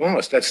simply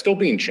false, that's still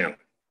being challenged.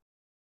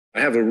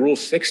 I have a Rule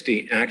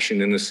 60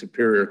 action in the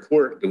Superior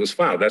Court that was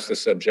filed. That's the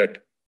subject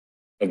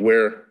of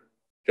where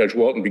Judge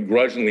Walton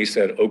begrudgingly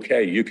said,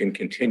 okay, you can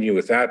continue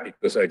with that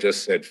because I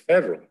just said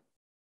federal.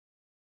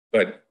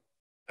 But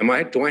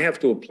do I have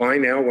to apply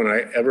now when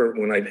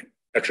I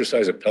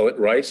exercise appellate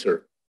rights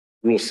or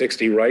Rule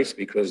 60 rights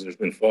because there's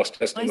been false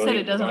testimony? Well, he said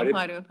it doesn't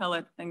apply to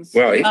appellate things.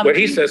 Well, what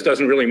he says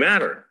doesn't really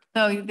matter.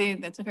 So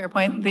that's a fair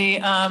point.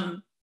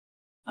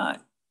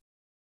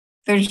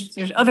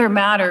 There's other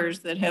matters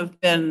that have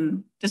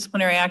been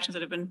disciplinary actions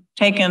that have been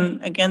taken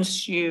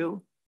against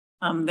you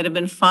that have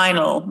been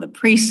final, that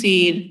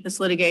precede this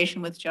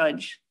litigation with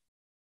Judge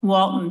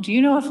Walton. Do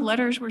you know if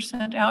letters were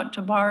sent out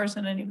to bars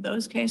in any of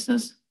those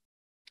cases?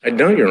 I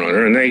don't, Your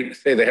Honor, and they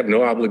say they have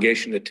no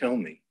obligation to tell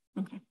me.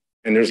 Okay.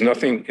 And there's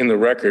nothing in the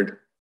record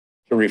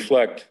to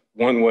reflect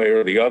one way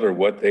or the other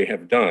what they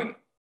have done.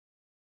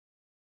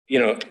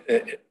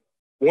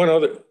 One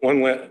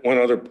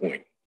other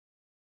point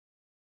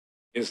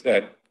is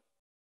that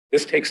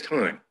this takes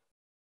time.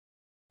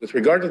 With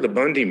regard to the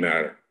Bundy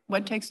matter.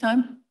 What takes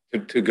time?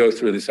 To go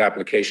through this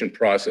application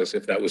process,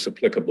 if that was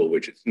applicable,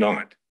 which it's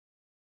not,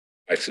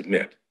 I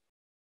submit.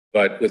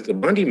 But with the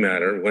Bundy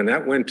matter, when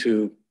that went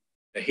to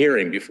a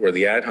hearing before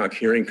the ad hoc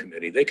hearing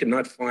committee, they could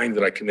not find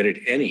that I committed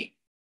any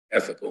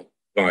ethical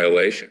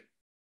violation.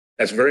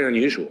 That's very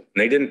unusual. And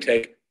they didn't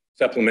take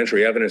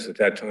supplementary evidence at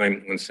that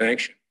time on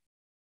sanction.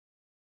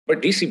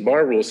 But DC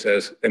Bar Rule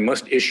says they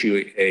must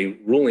issue a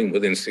ruling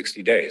within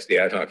 60 days, the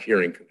ad hoc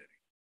hearing committee.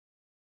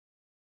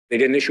 They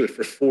didn't issue it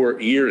for 4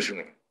 years.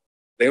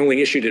 They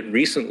only issued it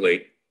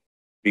recently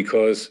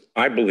because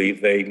I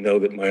believe they know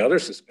that my other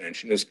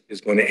suspension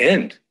is going to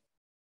end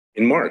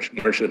in March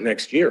of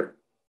next year.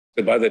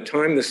 So by the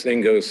time this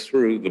thing goes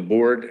through the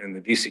board and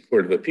the DC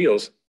Court of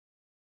Appeals,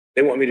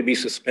 they want me to be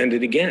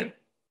suspended again.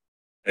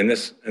 And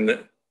this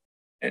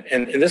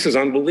is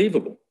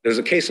unbelievable. There's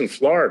a case in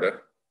Florida.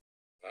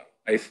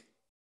 I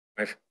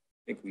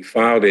think we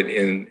filed it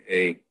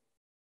in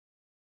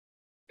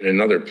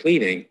another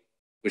pleading,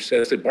 which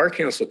says that Bar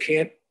Council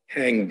can't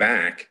hang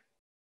back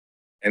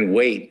and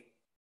wait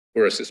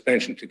for a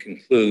suspension to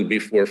conclude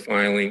before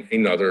filing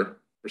another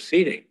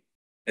proceeding.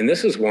 And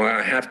this is why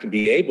I have to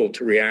be able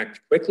to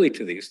react quickly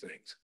to these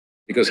things,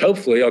 because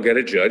hopefully I'll get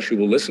a judge who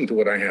will listen to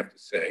what I have to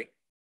say.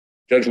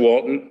 Judge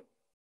Walton,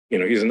 you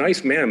know, he's a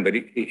nice man, but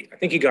I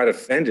think he got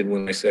offended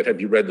when I said, have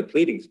you read the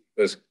pleadings?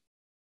 Because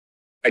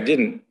I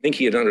didn't think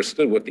he had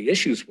understood what the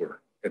issues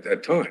were at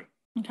that time.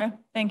 Okay,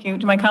 thank you.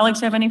 Do my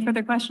colleagues have any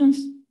further questions?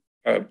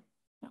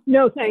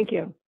 No, thank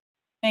you.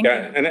 Thank you.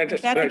 And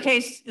The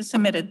case is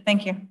submitted.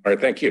 Thank you. All right,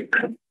 thank you.